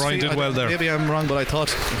advantage. O'Brien did well there. Maybe I'm wrong, but I thought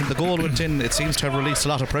the goal went in. It seems to have released a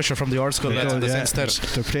lot of pressure from the Ard Scoil lads in the sense that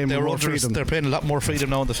they're playing a lot more freedom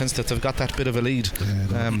now, in the sense that they've got that bit of a lead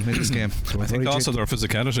in this game. I think also their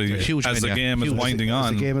physicality as the game is winding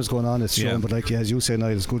on. As the game is going on, it's shown, but like as you say,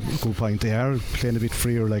 Niall, it's good point. They are playing a bit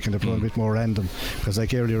freer, like, and they're playing a bit more random, because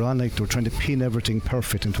like earlier on, like they were trying to pin everything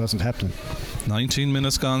perfect and it wasn't happening. 19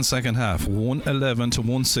 minutes gone second half, 1-11 to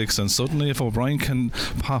 1-6, and suddenly if O'Brien can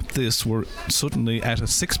pop this, we're suddenly at a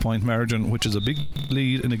 6-point margin, which is a big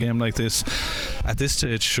lead in a game like this. At this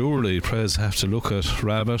stage, surely Pres have to look at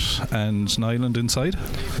Rabbit and Niall inside.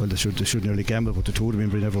 Well, they should nearly gamble, but the two of them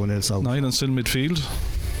bring everyone else out. Niall still midfield,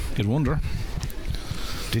 you'd wonder.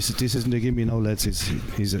 This isn't a gimme now, lads.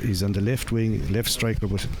 He's on the left wing, left striker,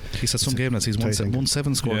 but he's had some game lads. He's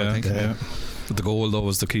 1-7 scored, I think. Yeah. The goal though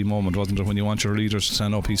was the key moment, wasn't it? When you want your leaders to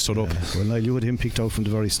stand up, he stood up. Well, Niall, you had him picked out from the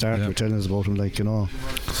very start. You're telling us about him, like, you know.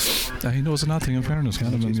 He knows nothing, in fairness,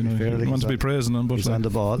 Canavan. You want to be praising him, but he's on the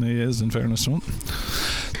ball. He is, in fairness to him.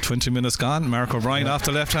 20 minutes gone. Mark O'Brien off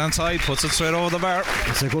the left hand side, puts it straight over the bar.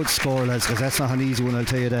 It's a good score, lads, because that's not an easy one, I'll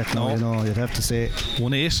tell you that. No, you know, you'd have to say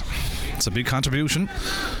 1-8. It's a big contribution.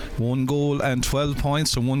 1 goal and 12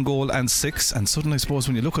 points to 1 goal and 6, and suddenly I suppose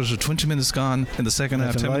when you look at it, 20 minutes gone in the second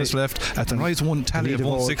half, 10 minutes left. Athenry's one tally of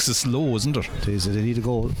 1-6 is low, isn't it? It is. They need a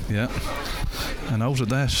goal. Yeah. And out of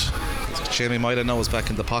that, Jamie Mylan now is back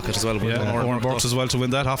in the pocket as well. Oran Burke as well to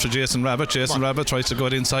win that after Jason Rabbit. Jason Rabbit tries to go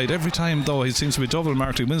it inside every time, though he seems to be double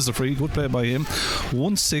marked. He wins the free. Good play by him.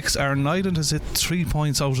 1-6. Aaron Nyland has hit 3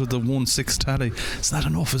 points out of the 1-6 tally. It's not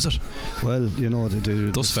enough, is it? Well, you know,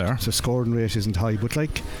 thus far the scoring rate isn't high, but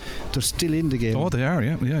like they're still in the game. Oh, they are,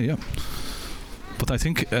 yeah. But I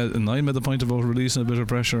think Niall made the point about releasing a bit of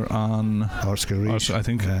pressure on Ard Scoil Rís. I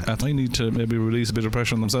think they need to maybe release a bit of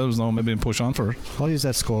pressure on themselves now, maybe and push on for it. What is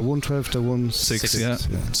that score? 1-12 to 1-6.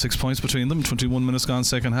 Yeah. 6 points between them. 21 minutes gone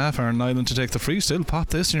second half. Aaron Nyland to take the free. Still pop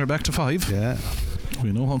this and you're back to 5. Yeah.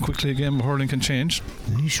 We know how quickly a game of hurling can change.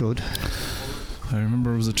 He should. I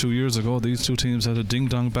remember it was 2 years ago, these two teams had a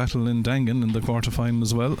ding-dong battle in Dangan in the quarter-final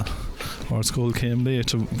as well. Ard Scoil came late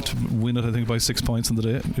to win it, I think, by 6 points in the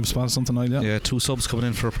day. You've spotted something like that? Yeah, 2 subs coming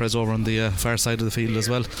in for a Pres over on the far side of the field as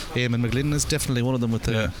well. Eamon McGlynn is definitely one of them with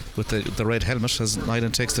the red helmet as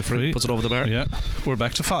Nyland takes the free, puts it over the bar. Yeah, we're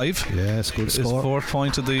back to 5. Yeah, it's good score. 4th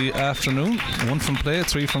point of the afternoon. 1 from play,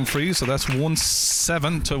 3 from free, so that's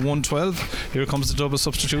 1-7 to 1-12. Here comes the double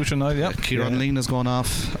substitution now. Kieran Lean has gone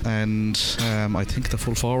off, and I think the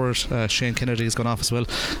full forward Shane Kennedy has gone off as well.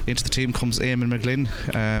 Into the team comes Eamon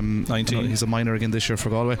McGlynn, 19. He's a minor again this year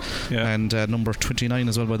for Galway, and number 29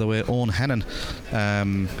 as well, by the way, Owen Hannon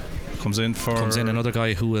comes in another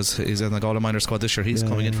guy who is in the Galway minor squad this year. He's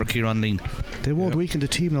coming in for Kieran Lean. They won't weaken the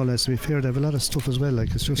team now, let's be fair. They have a lot of stuff as well,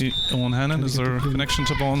 like it's just Owen Hannon. Is there a connection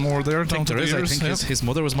to Bournemore there? I think there is. I think his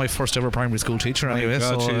mother was my first ever primary school teacher anyway.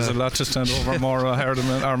 God, so she's a lot to stand over. Maura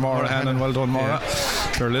Hannon, well done, Maura.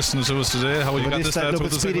 They're listening to us today. How you got this? Look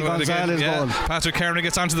at Speedy Gonzalez going. Patrick Kearney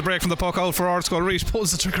gets onto the break from the puck out for Ard Scoil Rís.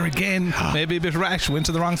 Pulls the trigger again. Maybe a bit rash. Went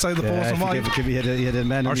to the wrong side of the post and wide. He had a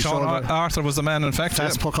man or on his Sean shoulder. Arthur was the man, in fact.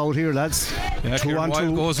 Fast puck out here, lads.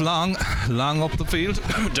 2-on-2 goes long up the field.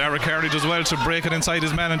 Derek Kearney does well to break it inside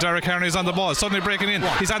his man, and Derek Kearney is on the ball. Suddenly breaking in.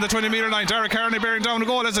 He's on the 20-metre line. Derek Kearney bearing down the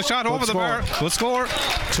goal as a shot over the bar. Good score.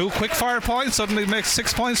 2 quick fire points. Suddenly makes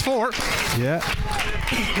 6 points 4. Yeah.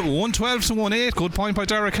 112 to 1-8. Good point by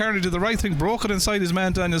Derek Kearney. Did the right thing. Broke it inside his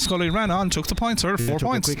man. Daniel Scully ran on. Took the points. 4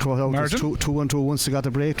 points. 2-on-2. Once they got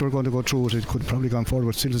the break, they were going to go through it. It could probably gone forward.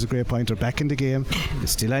 But still is a great pointer. Back in the game.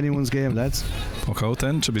 It's still anyone's game, lads. Puck out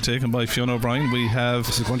then to be taken by Fiona O'Brien. We have.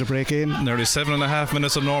 This is going to break in. Nearly 7.5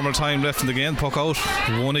 minutes of normal time left in the game. Puck out.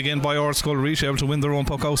 Won again by Ard Scoil Rís. Able to win their own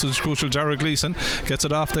puck out. So it's crucial. Jared Gleeson gets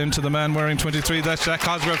it off then to the man wearing 23. That's Jack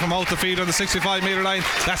Cosgrove from out the field on the 65-metre line.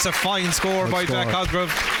 That's a fine score by Jack Cosgrove.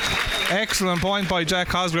 Excellent point by Jack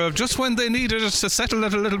Cosgrove. Just when they needed it to settle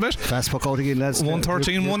it a little bit. Fast puck out again, lads.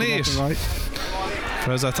 113, 1-8.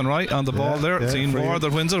 Pres Athenry on the ball there. Dean Ward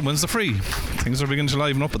that wins the free. Things are beginning to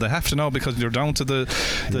liven up, but they have to now because you're down to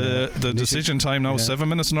the decision time now. 7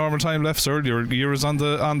 minutes normal time left, sir. Your gear is on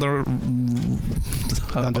the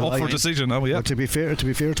up for decision now. Yeah. But to be fair to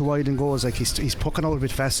Wyden goals, like he's pucking out a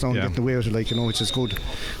bit fast now and getting away with it, which is good.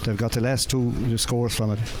 They've got the last 2 scores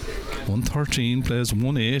from it. 113 plays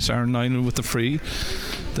 1-8. Aaron Niall with the free.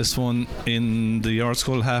 This one in the Ard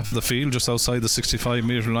Scoil half of the field, just outside the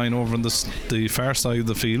 65-metre line over on the far side of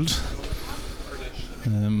the field.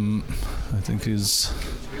 I think he's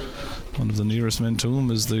one of the nearest men to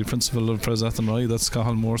him is the principal of Pres Athenry. That's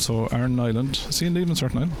Cathal Moore. So Aaron Nyland, is he in leaving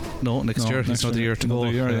cert now? No, next year. It's another year to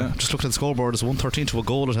go. Just looked at the scoreboard. It's 113 to a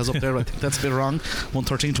goal it has up there. I think that's a bit wrong.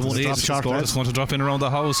 113 to 1-8. It's going to drop in around the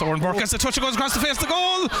house. Oren Burke gets the touch. It goes across the face. The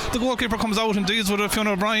goal. The goalkeeper comes out and deals with it.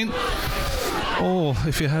 Fiona O'Brien. Oh,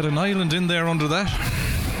 if you had an island in there under that,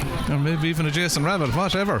 or maybe even a Jason Rabbit,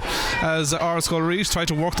 whatever. As Ard Scoil Rís try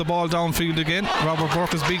to work the ball downfield again. Robert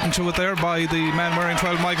Burke is beaten to it there by the man wearing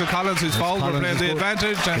 12, Michael Collins, who's fouled. We're playing the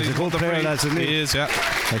advantage, and he's a good player, lads, isn't he? He is, yeah.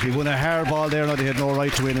 Like he won a hard ball there, now they had no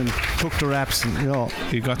right to win and took the raps. And,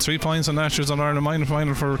 he got 3 points on Nashers on Ireland minor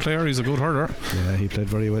final for Clare. He's a good hurler. Yeah, he played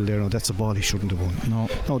very well there. Now that's a ball he shouldn't have won.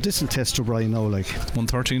 No, this will test O'Brien now.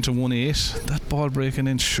 113 to 1-8. That ball breaking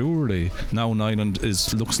in, surely. Now Nyland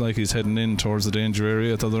looks like he's heading in towards the danger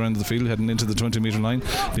area at the other end of the field, heading into the 20-metre line.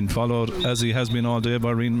 Been followed as he has been all day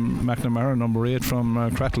by Rian McNamara, number 8 from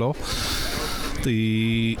Cratloe.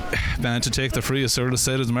 The man to take the free, as Cyril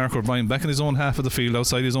said, is Mark O'Brien, back in his own half of the field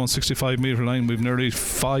outside his own 65-metre line. We've nearly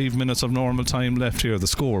 5 minutes of normal time left here. The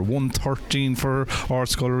score 113 for Ard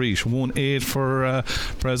Scoil Rís, 1-8 for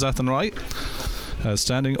Pres Athenry.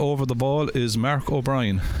 Standing over the ball is Mark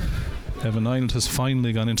O'Brien. Evan Island has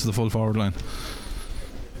finally gone into the full forward line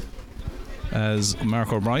as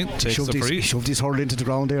Mark O'Brien takes the free. He shoved his hurl into the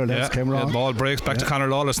ground there. The ball breaks back to Conor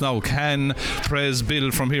Lawless now. Can Pres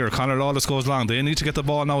build from here? Conor Lawless goes long. They need to get the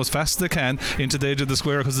ball now as fast as they can into the edge of the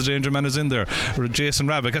square because the danger man is in there. Jason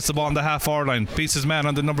Rabbit gets the ball on the half forward line, beats his man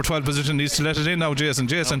on the number 12 position, needs to let it in now. Jason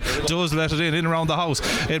does let it in around the house.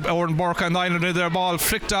 Oren Burke and Nyland in their ball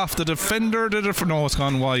flicked off the defender. No, it's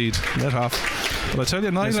gone wide. Let off. But I tell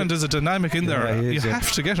you, Nyland is a dynamic in there. You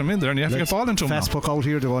have to get him in there and you have to get ball into him. Fast puck out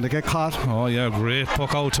here, they want to get caught. Oh yeah, great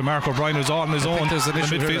puck out to Mark O'Brien, who's all on his own. There's an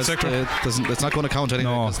issue midfield sector. It's not going to count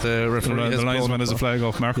anyway. No, the referee the linesman has a flag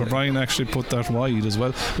off. Mark O'Brien actually put that wide as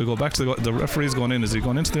well. We go back to the referee's going in. Is he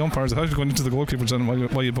going into the umpires? How's he going into the goalkeeper?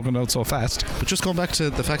 Why are you booking out so fast? But just going back to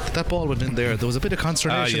the fact that ball went in there was a bit of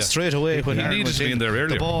consternation straight away when he needed to be in there earlier.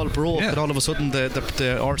 The ball broke and all of a sudden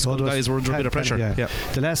the Ard Scoil guys were under a bit of pressure.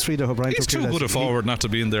 The last three that O'Brien took, he's too good a forward not to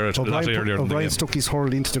be in there a lot earlier. O'Brien stuck his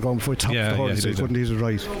hurl into the ground before he topped the hurl, so he couldn't hit it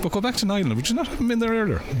right. But go back to Niall. Would you not have been there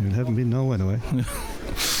earlier? You haven't been now anyway.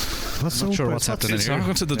 Not sure what's happening here.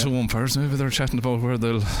 Talking to the two umpires, maybe they're chatting about where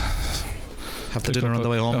they'll have the dinner on the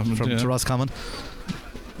way home from Roscommon.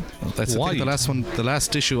 That's I think the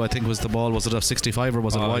last issue I think was the ball, was it a 65 or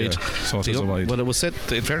was it wide? So it was a wide. Well, it was said,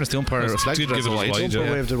 in fairness, the umpire flagged it as a wide. The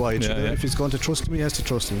umpire waved it wide. If he's going to trust him, he has to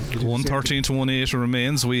trust him. 113 to 1-8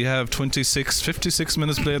 remains. We have 56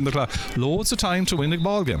 minutes played in the clock. Loads of time to win a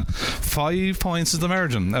ball game. 5 points is the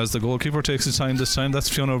margin as the goalkeeper takes his time this time. That's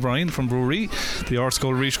Fiona O'Brien from Brewery, the Ard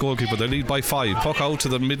Scoil Rís goalkeeper. They lead by 5. Puck out to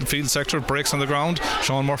the midfield sector, breaks on the ground.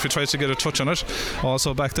 Sean Murphy tries to get a touch on it.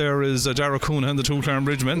 Also back there is Jarrah Coonan, the Tulla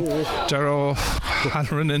bridgeman. Jarrah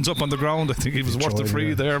Halloran ends up on the ground. I think he was worth the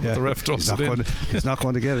free there, but the ref tossed it in. He's not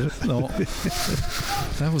going to get it. No.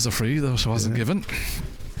 That was a free that wasn't given.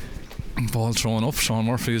 Ball thrown up. Sean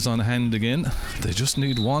Murphy is on hand again. They just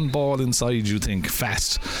need one ball inside, you think,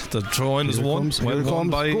 fast. The throw-in is won. Well won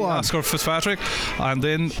by Oscar Fitzpatrick. And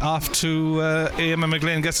then off to Eamon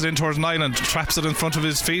McGlynn, gets it in towards Niall and traps it in front of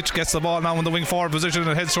his feet. Gets the ball now in the wing forward position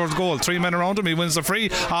and heads towards goal. 3 men around him. He wins the free.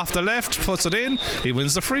 Off the left, puts it in. He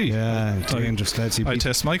wins the free. Yeah, dangerous lads. I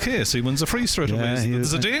test my case. He wins the free straight away.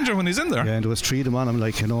 There's a danger when he's in there. Yeah, and there was 3 of them on him.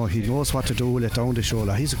 Like, he knows what to do. Let down the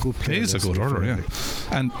shoulder. He's a good player. He's a good hurler, yeah.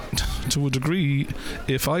 And to a degree,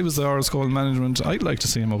 if I was the Ard Scoil management, I'd like to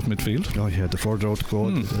see him out midfield. Oh yeah, the further out the goal.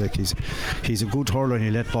 Like he's a good hurler and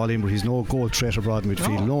he let ball in, but he's no goal threat abroad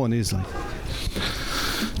midfield. No one is like.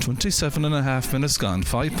 27 and a half minutes gone.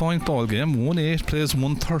 5-point ball game. 1-8 plays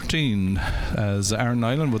 1-13 as Aaron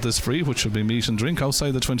Island with this free, which will be meat and drink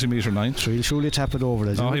outside the 20-metre line. So he'll surely tap it over.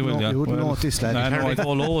 He will. You wouldn't know this lad. He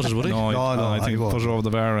go low with it, would he? No, I think put it over the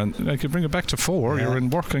bar and I could bring it back to 4. You're in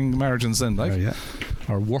working margins then, like. Yeah.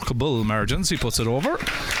 Or workable margins. He puts it over.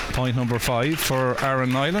 Point number 5 for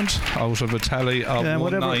Aaron Island out of a tally of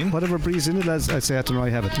 1-9. Whatever breeze in it, lads, I'd say Athenry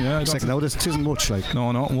have it. Yeah, second out, it isn't much like.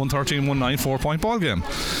 No, 1-13, 1-9, 4-point ball game.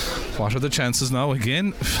 What are the chances now?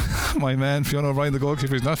 Again, my man Fionn O'Brien, the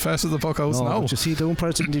goalkeeper, is not fast as the puck out now. But you see, the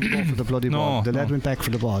umpires didn't even go for the bloody ball. The lad went back for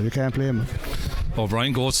the ball. You can't blame him.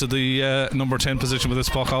 O'Brien goes to the number 10 position with this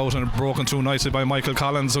puck out and broken through nicely by Michael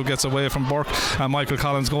Collins, who gets away from Burke, and Michael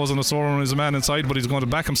Collins goes on a soar and he's a man inside, but he's going to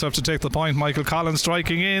back himself to take the point. Michael Collins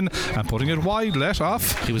striking in and putting it wide, let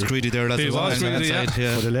off. He was greedy there. He was greedy, yeah.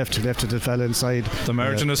 But he left the fella inside. The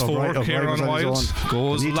margin is 4. Kieran Wild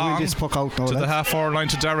goes long this puck out now, to the half forward line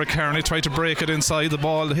to Derek Kearney, tried to break it inside. The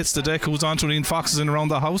ball hits the deck, who's on to Ian Fox is in around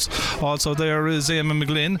the house. Also there is Eamon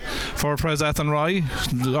McGlynn for Pres Athenry.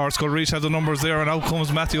 Ard Scoil Rís have the numbers there, and out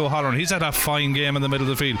comes Matthew O'Halloran. He's had a fine game in the middle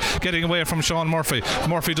of the field, getting away from Sean Murphy.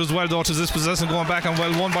 Murphy does well though to this possession, going back and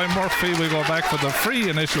well won by Murphy. We go back for the free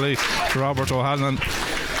initially to Robert O'Halloran.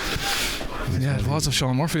 Yeah, it was a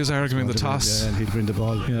Sean Murphy is arguing the toss. Yeah, and he'd win the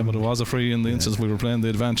ball. Yeah, but it was a free in the instance we were playing the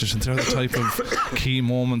advantage. And they're the type of key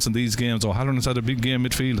moments in these games. O'Halloran's had a big game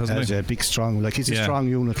midfield, hasn't he? Yeah, big, strong. Like, he's a strong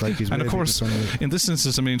unit. Like, he's and of course, in this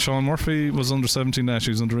instance, I mean, Sean Murphy was under 17 last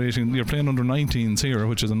year, he was under 18. You're playing under 19s here,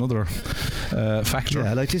 which is another factor.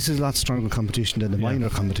 Yeah, like, this is a lot stronger competition than the minor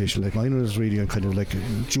competition. Like, minor is really kind of like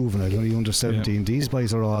juvenile, only under 17. Yeah. These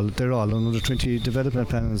boys are all on under 20 development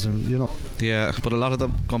plans, and Yeah, but a lot of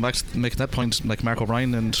them, going back to making that point, like Mark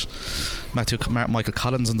O'Brien and Michael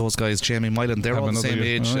Collins and those guys, Jamie Mylan, they're all the same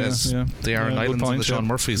age as the Aaron Islands and the Sean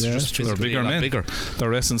Murphys. Just they're bigger men.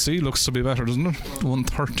 Their S&C looks to be better, doesn't it?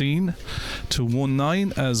 1-13 to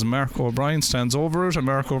 1-9 as Mark O'Brien stands over it, and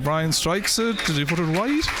Mark O'Brien strikes it. Did he put it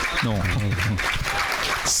wide? No.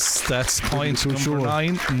 That's point number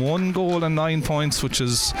 9. 1 goal and 9 points, which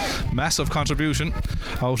is massive contribution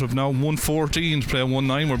out of now 1-14 to play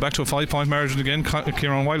 1-9. We're back to a 5-point margin again.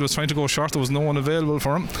 Kieran Wild was trying to go short. There was no one available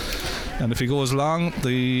for him, and if he goes long,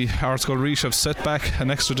 the Ard Scoil Rís have set back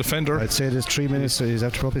an extra defender. I'd say there's 3 minutes, so he's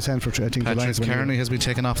have to put up his hand for I think Patrick Kearney has been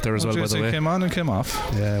taken off there as well, by the way. He came on and came off.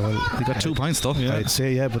 Yeah, well, he got 2 points though. I'd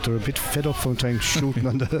say, but they're a bit fed up from trying shooting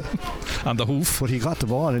on the hoof. But he got the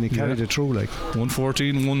ball and he carried it through. Like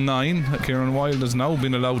 1-14, 1-9. Kieran Wild has now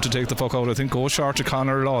been allowed to take the puck out. I think goes short to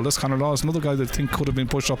Conor Lawless. Conor Lawless, another guy that I think could have been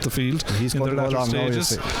pushed up the field in their latter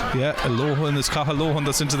stages. Yeah, Lohan is Cathal Lohan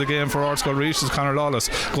that's into the game for Ard Scoil Rís. Is Conor Lawless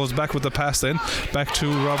goes back with the pass then back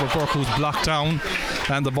to Robert Burke, who's blocked down,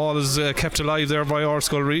 and the ball is kept alive there by Ard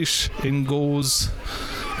Scoil Rís. In goes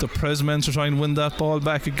the Pres men to try and win that ball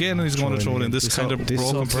back again, and he's going to throw it in this kind of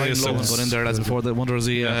broken place. Got in there as before. The wonder is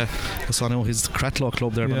he. I know he's the Cratloe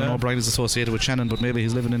club there, but I know Brian is associated with Shannon, but maybe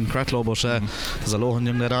he's living in Cratloe. But there's a Lohan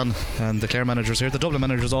young lad on, and the Clare manager's here. The Dublin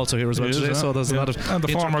manager's also here as well today. So there's a lot of and the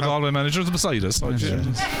former Galway manager's beside us.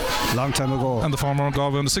 Long time ago. And the former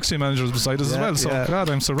Galway under 16 manager's beside us as well. So God,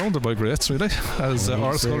 I'm surrounded by greats really. As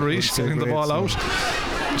Ard Scoil Rís getting the ball out.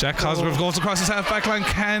 Jack Cosgrove goes across his half back line.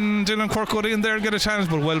 Can Dylan Quirk go in there and get a challenge?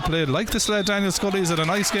 But well played. Like this lad Daniel Scully, he's had a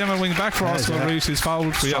nice game and wing back for Ard Scoil Rís. He's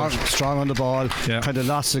fouled. Strong on the ball. Kind of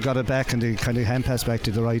lost it, got it back, and they kind of hand pass back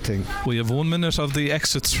to the right thing. We have 1 minute of the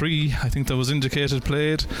extra 3. I think that was indicated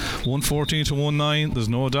played. 1-14 to 1-9. There's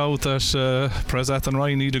no doubt that Pres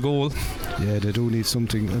Athenry need a goal. Yeah, they do need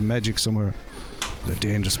something, a magic somewhere. The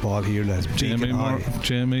dangerous ball here, lads.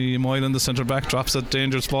 Jamie Moylan, the centre back, drops that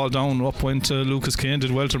dangerous ball down. Up went Lucas Kane,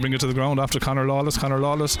 did well to bring it to the ground after Conor Lawless. Conor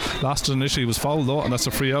Lawless lost it initially, was fouled though, and that's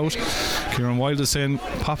a free out. Kieran Wild is saying,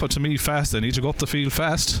 pop it to me fast. They need to go up the field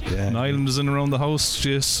fast. Niall is in around the house.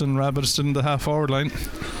 Jason Rabbit is still in the half forward line.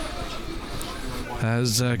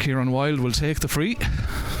 As Kieran Wild will take the free.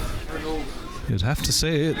 You'd have to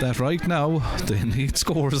say that right now they need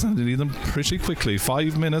scores, and they need them pretty quickly.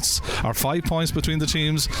 5 minutes or 5 points between the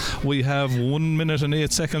teams. We have 1 minute and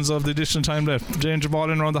 8 seconds of the additional time left. Danger ball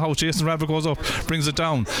in around the house. Jason Rabbit goes up, brings it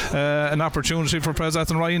down. An opportunity for Pres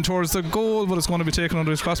Athenry in towards the goal, but it's going to be taken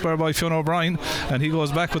under his crossbar by Fionn O'Brien, and he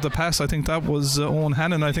goes back with the pass. I think that was Owen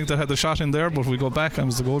Hannon, I think, that had the shot in there, but we go back and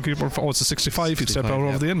was the goalkeeper. It's a 65. He stepped out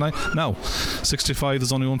over the end line. Now 65,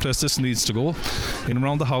 there's only one place this needs to go. In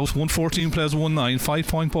around the house, 114 plays 1-9,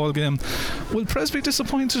 5-point ball game. Will Pres be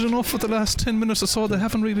disappointed enough with the last 10 minutes or so? They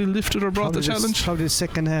haven't really lifted or brought the challenge. Probably the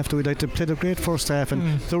second half, they played a great first half,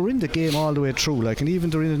 and they were in the game all the way through, and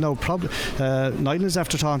even they're in it now. Probably Niall is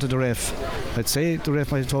after talking to the ref. I'd say the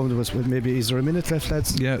ref might have told him there was maybe, is there a minute left,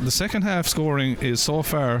 lads? Yeah, the second half scoring is so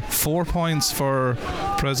far 4 points for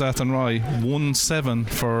Pres Athenry, 1-7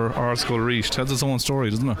 for Ard Scoil Rís. Tells its own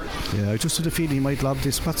story, doesn't it? Yeah, I just had a feeling he might lob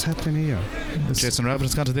this. What's happening here? Jason Rabbit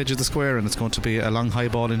has gone to the edge of the square, and it's going to be a long high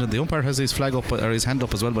ball into the umpire. Has his flag up, or his hand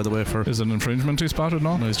up as well, by the way. For is it an infringement he spotted?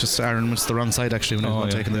 No, he's just Aaron. It's the wrong side actually when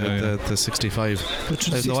he's taking the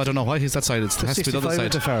 65. No, I don't know why he's that side. It has to be the other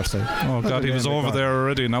side. The far side. Oh God, he was over there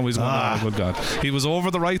already. Now he's going. Good God, he was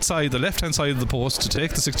over the right side, the left-hand side of the post to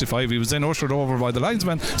take the 65. He was then ushered over by the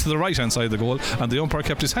linesman to the right-hand side of the goal, and the umpire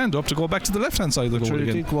kept his hand up to go back to the left-hand side of the goal again.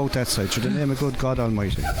 He did go out that side. Should the name of good God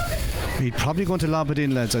Almighty. He's probably going to lob it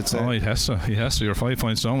in, lads, I'd say. Oh, he has to. You're 5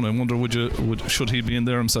 points down. I wonder should he be in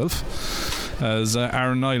there himself? As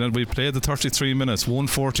Aaron Niall, we played the 33 minutes.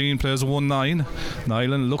 114 plays 1-9.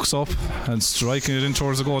 Niall looks up and striking it in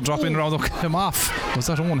towards the goal. Drop in around. Came off. Was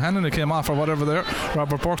that Owen Hannon? It came off or whatever there.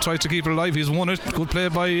 Robert Burke tried to keep it alive. He's won it. Good play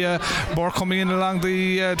by Burke coming in along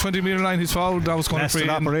the 20 metre line. He's fouled. That was going to free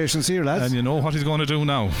operations here, lads. And you know what he's going to do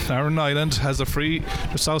now. Aaron Niall has a free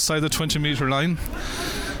just outside the 20 metre line.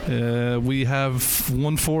 We have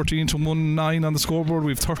 114 to 1-9 on the scoreboard.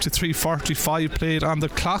 We have 33:45 played on the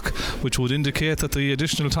clock, which would indicate that the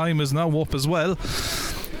additional time is now up as well,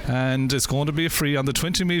 and it's going to be a free on the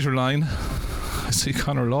 20 metre line. I see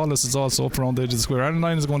Conor Lawless is also up around the edge of the square. Aaron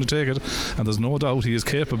Niall is going to take it, and there's no doubt he is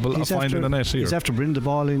capable of finding the net here. He's after bringing the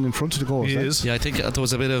ball in front of the goal. He is. Yeah, I think there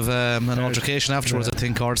was a bit of an altercation afterwards. I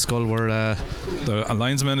think Ard Scoil were the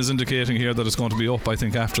linesman is indicating here that it's going to be up, I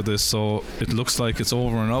think, after this, so it looks like it's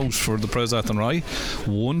over and out for the Pres Athenry.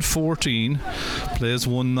 114 plays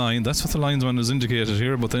 1-9. That's what the linesman has indicated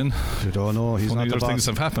here, but then you don't know, he's not the boss. Things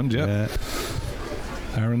have happened. Yeah.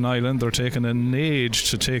 Aaron Niall, they're taking an age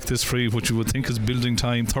to take this free, which you would think is building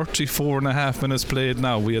time. 34.5 minutes played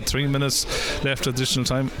now. We had 3 minutes left additional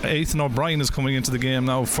time. Ethan O'Brien is coming into the game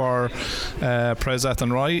now for Pres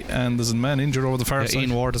Athenry, and there's a man injured over the far side.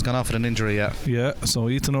 Ian Ward has gone off with an injury. Yeah, so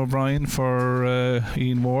Ethan O'Brien for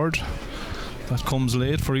Ian Ward. That comes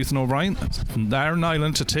late for Ethan O'Brien. Aaron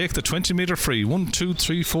Niall to take the 20 metre free. 1, 2,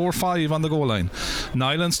 3, 4, 5 on the goal line.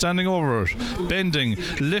 Niall standing over it, bending,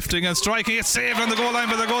 lifting and striking. It's saved on the goal line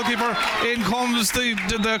by the goalkeeper. In comes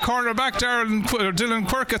the corner back. Dylan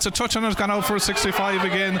Quirk gets a touch on it. Gone out for a 65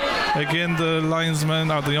 again. Again, the linesman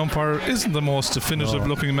or the umpire isn't the most definitive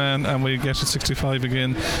looking man, and we get a 65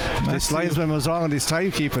 again. This linesman was wrong on his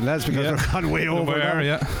timekeeping, lads, because they're gone way over there.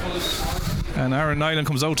 Yeah. And Aaron Niall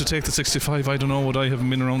comes out to take the 65. I don't know, would I have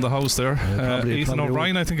been around the house there? Ethan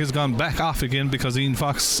O'Brien, I think, has gone back off again because Ian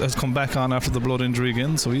Fox has come back on after the blood injury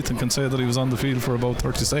again. So Ethan can say that he was on the field for about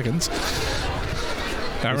 30 seconds.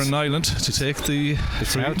 Aaron Niall to take the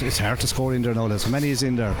it's hard to score in there now. There's many is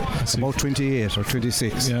in there. It's about 28 or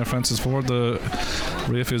 26. Yeah, Francis Ford, the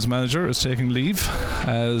Rayfield's manager, is taking leave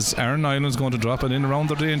as Aaron Niall is going to drop it in around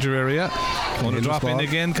the danger area. Going to drop in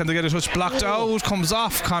again. Can they get a touch? Blocked out. Comes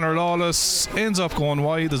off. Conor Lawless ends up going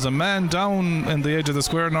wide. There's a man down in the edge of the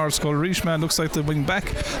square. Ard Scoil Rís man looks like the wing back.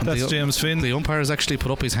 That's James Finn. The umpire has actually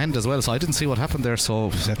put up his hand as well, so I didn't see what happened there.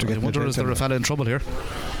 So I wonder, is there a fella in trouble here?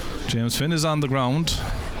 James Finn is on the ground.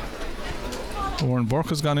 Warren Burke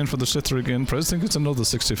has gone in for the sliotar again. Pres think it's another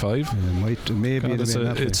 65. Maybe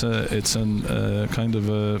it's a kind of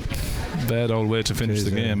a bad old way to finish the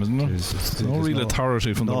game, isn't it? There's no real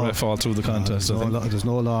authority from the ref all through the contest. There's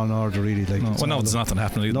no law and order really. There's nothing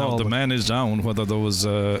happening. The man is down. Whether there was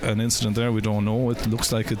an incident there, we don't know. It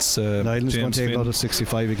looks like it's Niall's going to take Finn. another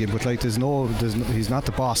 65 again, but he's not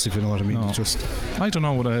the boss, if you know what I mean. No. I don't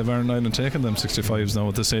know would I have Aaron Niall taking them 65s now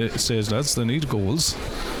at this stage, lads. They need goals.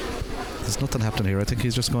 There's nothing happening here. I think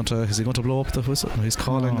he's just going to. Is he going to blow up the whistle? He's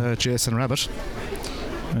calling Jason Rabbit.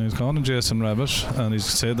 And he's calling Jason Rabbit, and he's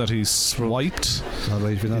said that he's swiped.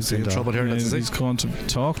 He's in trouble here. He's going to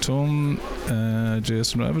talk to him.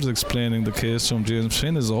 Jason Rabbit is explaining the case to him. James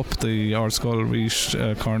Finn is up, the Ard Scoil Rís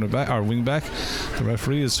cornerback or wing back. The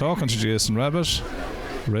referee is talking to Jason Rabbit.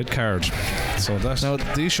 red card. So that now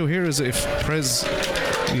the issue here is if Pres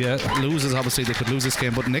loses, obviously they could lose this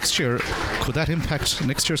game, but next year could that impact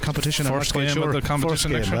next year's competition? First game of the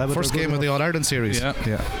competition next year. First game of the All-Ireland series.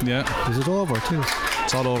 Yeah. Is it over too?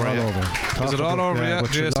 It's all over. Is it all over? Yeah.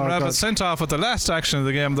 Jason Rabbit sent off at the last action of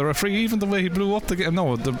the game. The referee, even the way he blew up the game.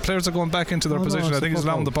 No, the players are going back into their position. I think he's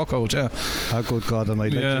allowing the puck out. Yeah. Oh, good God, I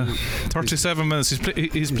might. 37 minutes.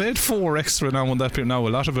 He's played 4 extra now in that period. Now a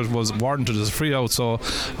lot of it was warranted as a free out. So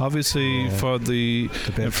obviously for the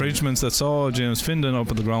infringements that saw James Findon up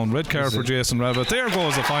at the ground, red card for Jason Rabbit. There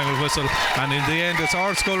goes the final whistle, and in the end it's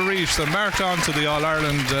Ard Scoil Rís that marked on to the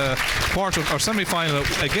All-Ireland quarter or semi-final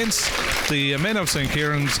against the men of St.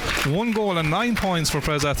 Kieran's. 1 goal and 9 points for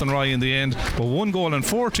Pres Athenry in the end, but 1 goal and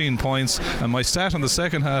 14 points. And my stat on the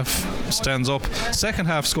second half stands up. Second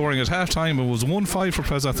half scoring at half time, it was 1-5 for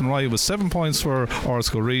Pres Athenry. It was 7 points for Ard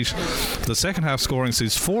Scoil Rís. The second half scoring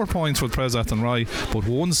sees 4 points for Pres Athenry, but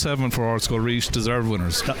 1-7 for Ard Scoil Rís, deserved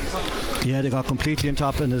winners. Yeah, they got completely on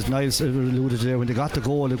top, and as Niall alluded to there, when they got the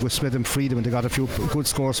goal, it was with them freedom, and they got a few good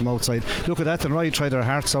scores from outside. Look at that, and Athenry tried their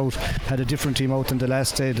hearts out, had a different team out in the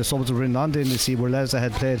last day. The subs were in London, you see, where Leslie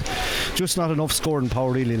had played. Just not enough scoring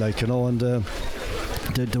power, really, and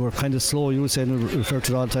they were kind of slow. You were saying, referred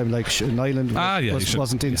to it all the time, like Niall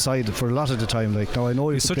wasn't inside for a lot of the time. Like, now I know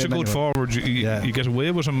he's such a good forward. You get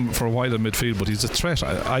away with him for a while in midfield, but he's a threat.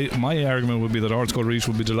 My argument would be that Ard Scoil Rís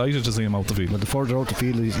would be delighted to see him out the field. But the further out the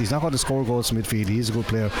field, he's not going to score goals in midfield. He's a good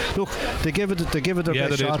player. Look, they give it their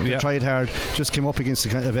best shot. They tried hard. Just came up against a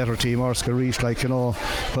better team, Ard Scoil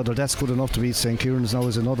Rís. Whether that's good enough to beat St. Kieran's now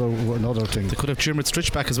is another thing. They could have Jimmy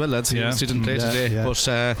Stritch back as well, lads. He didn't play today.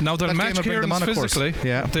 But now they'll match Kieran's physically.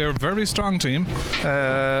 They're a very strong team.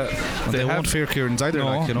 They won't fear Kieran's either.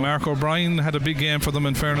 Mark O'Brien had a big game for them,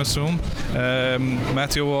 in fairness to him.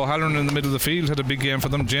 Matthew O'Halloran in the middle of the field had a big game for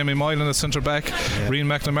them. Jamie Moylan at centre back. Rian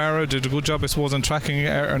McNamara did a good job, I suppose, in tracking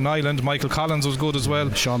Ireland. Michael Collins was good as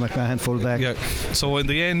well. Sean McMahon full back. So in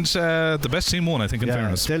the end, the best team won, I think, in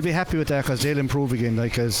fairness. They'll be happy with that because they'll improve again.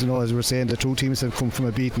 As we were saying, the two teams have come from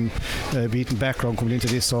a beaten background coming into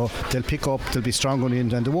this, so they'll pick up, they'll be strong on the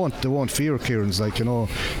end, and they won't fear Kieran's,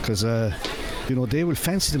 because they will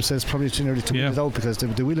fancy themselves probably too early to win it out, because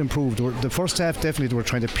they will improve. The first half definitely they were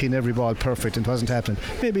trying to pin every ball perfect, and it wasn't happening.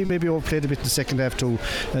 Maybe overplayed a bit in the second half too,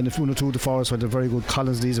 and if 1 or 2 of the forwards were very good.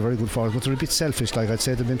 Collins, these are very good forwards, but they're a bit selfish. Like I'd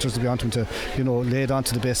say, the interest to be on them to lay it on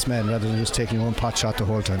to the best man rather than just taking your own pot shot the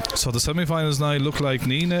whole time. So the semi-finals now look like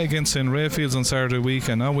Nina against St. Rayfields on Saturday week,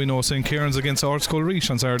 and now we know St. Kieran's against Ard Scoil Rís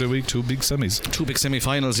on Saturday week. 2 big semis. 2 big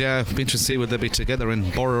semi-finals. Be interesting to see would they be together in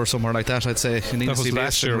Borough or somewhere like that. I'd say that was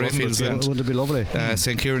last year. Wouldn't it be lovely?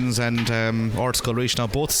 St. Kieran's and Ard Scoil Rís. Now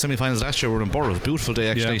both semi-finals last year were in Borough. It was a beautiful day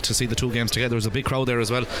actually to see the 2 games together. There was a big crowd there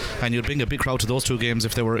as well, and you'd bring a big crowd to those 2 games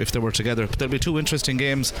if they were together. But there'll be 2 interesting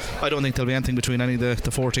games. I don't think there'll be anything between any of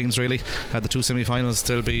the 4 teams really. The 2 semi-finals,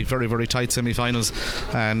 they'll be very, very tight semi-finals,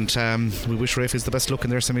 and we wish Rayfields the best luck in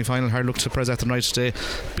their semi-final. Hard luck to Pres Athenry today,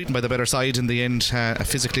 beaten by the better side in the end, a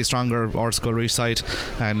physically stronger Ard Scoil Rís side,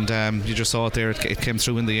 and you just saw it there. It came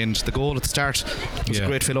through in the end. The goal at the start was a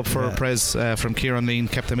great fill up for Pres from Kieran Lean,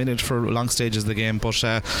 kept them in it for long stages of the game, but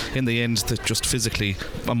in the end, just physically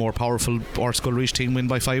a more powerful Ard Scoil Rís team win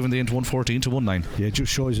by 5 in the end, 114 to 19. It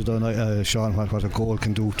just shows you, Sean, what a goal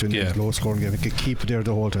can do to a low scoring game. It can keep it there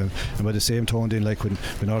the whole time, and by the same tone, then, like when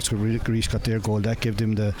Ard Scoil Rís got their goal, that gave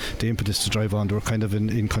them the impetus to drive on. They were kind of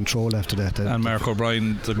in control after that. And Mark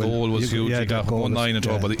O'Brien, the goal was huge. He got 1-9 and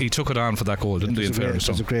all, but he took it on for that goal, didn't he? In fairness,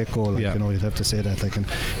 it was a great goal. You'd have to say that.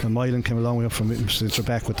 And Moylan came a long way up from centre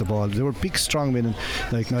back with the ball. They were big, strong men, and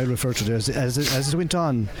like Niall referred to there, as it went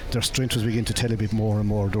on, their strength was beginning to tell a bit more and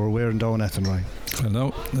more. They were wearing down Athenry. Well,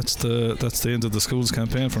 no, that's the end of the school's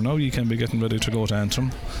campaign for now. You can be getting ready to go to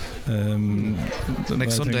Antrim. The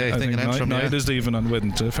next Sunday, I think in Antrim. Niall is leaving on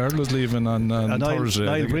Wednesday. Farrell is leaving on Thursday.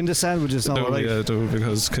 Niall, bring the sandwiches now, right?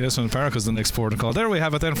 Because Cason Park is the next port of call. There we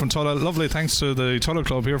have it then from Tulla. Lovely thanks to the Tulla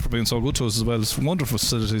Club here for being so good to us as well. It's wonderful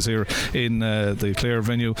facilities here in the Clare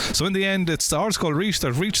venue. So in the end, it's the Ard Scoil Rís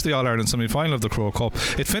that reached the All-Ireland semi-final of the Crow Cup.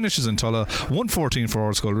 It finishes in Tulla, 114 for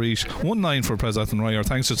Ard Scoil Rís, 1-9 for Pres Athenry. Our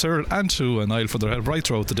thanks to Cyril and to Niall for their help right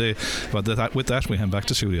throughout the day. But with that, we hand back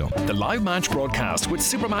to studio. The live match broadcast with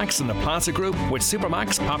Supermax and the Plaza Group, with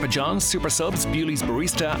Supermax, Papa John's, Super Subs, Bewley's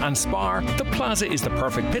Barista and Spar. The Plaza is the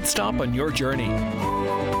perfect pit stop on your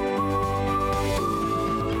journey.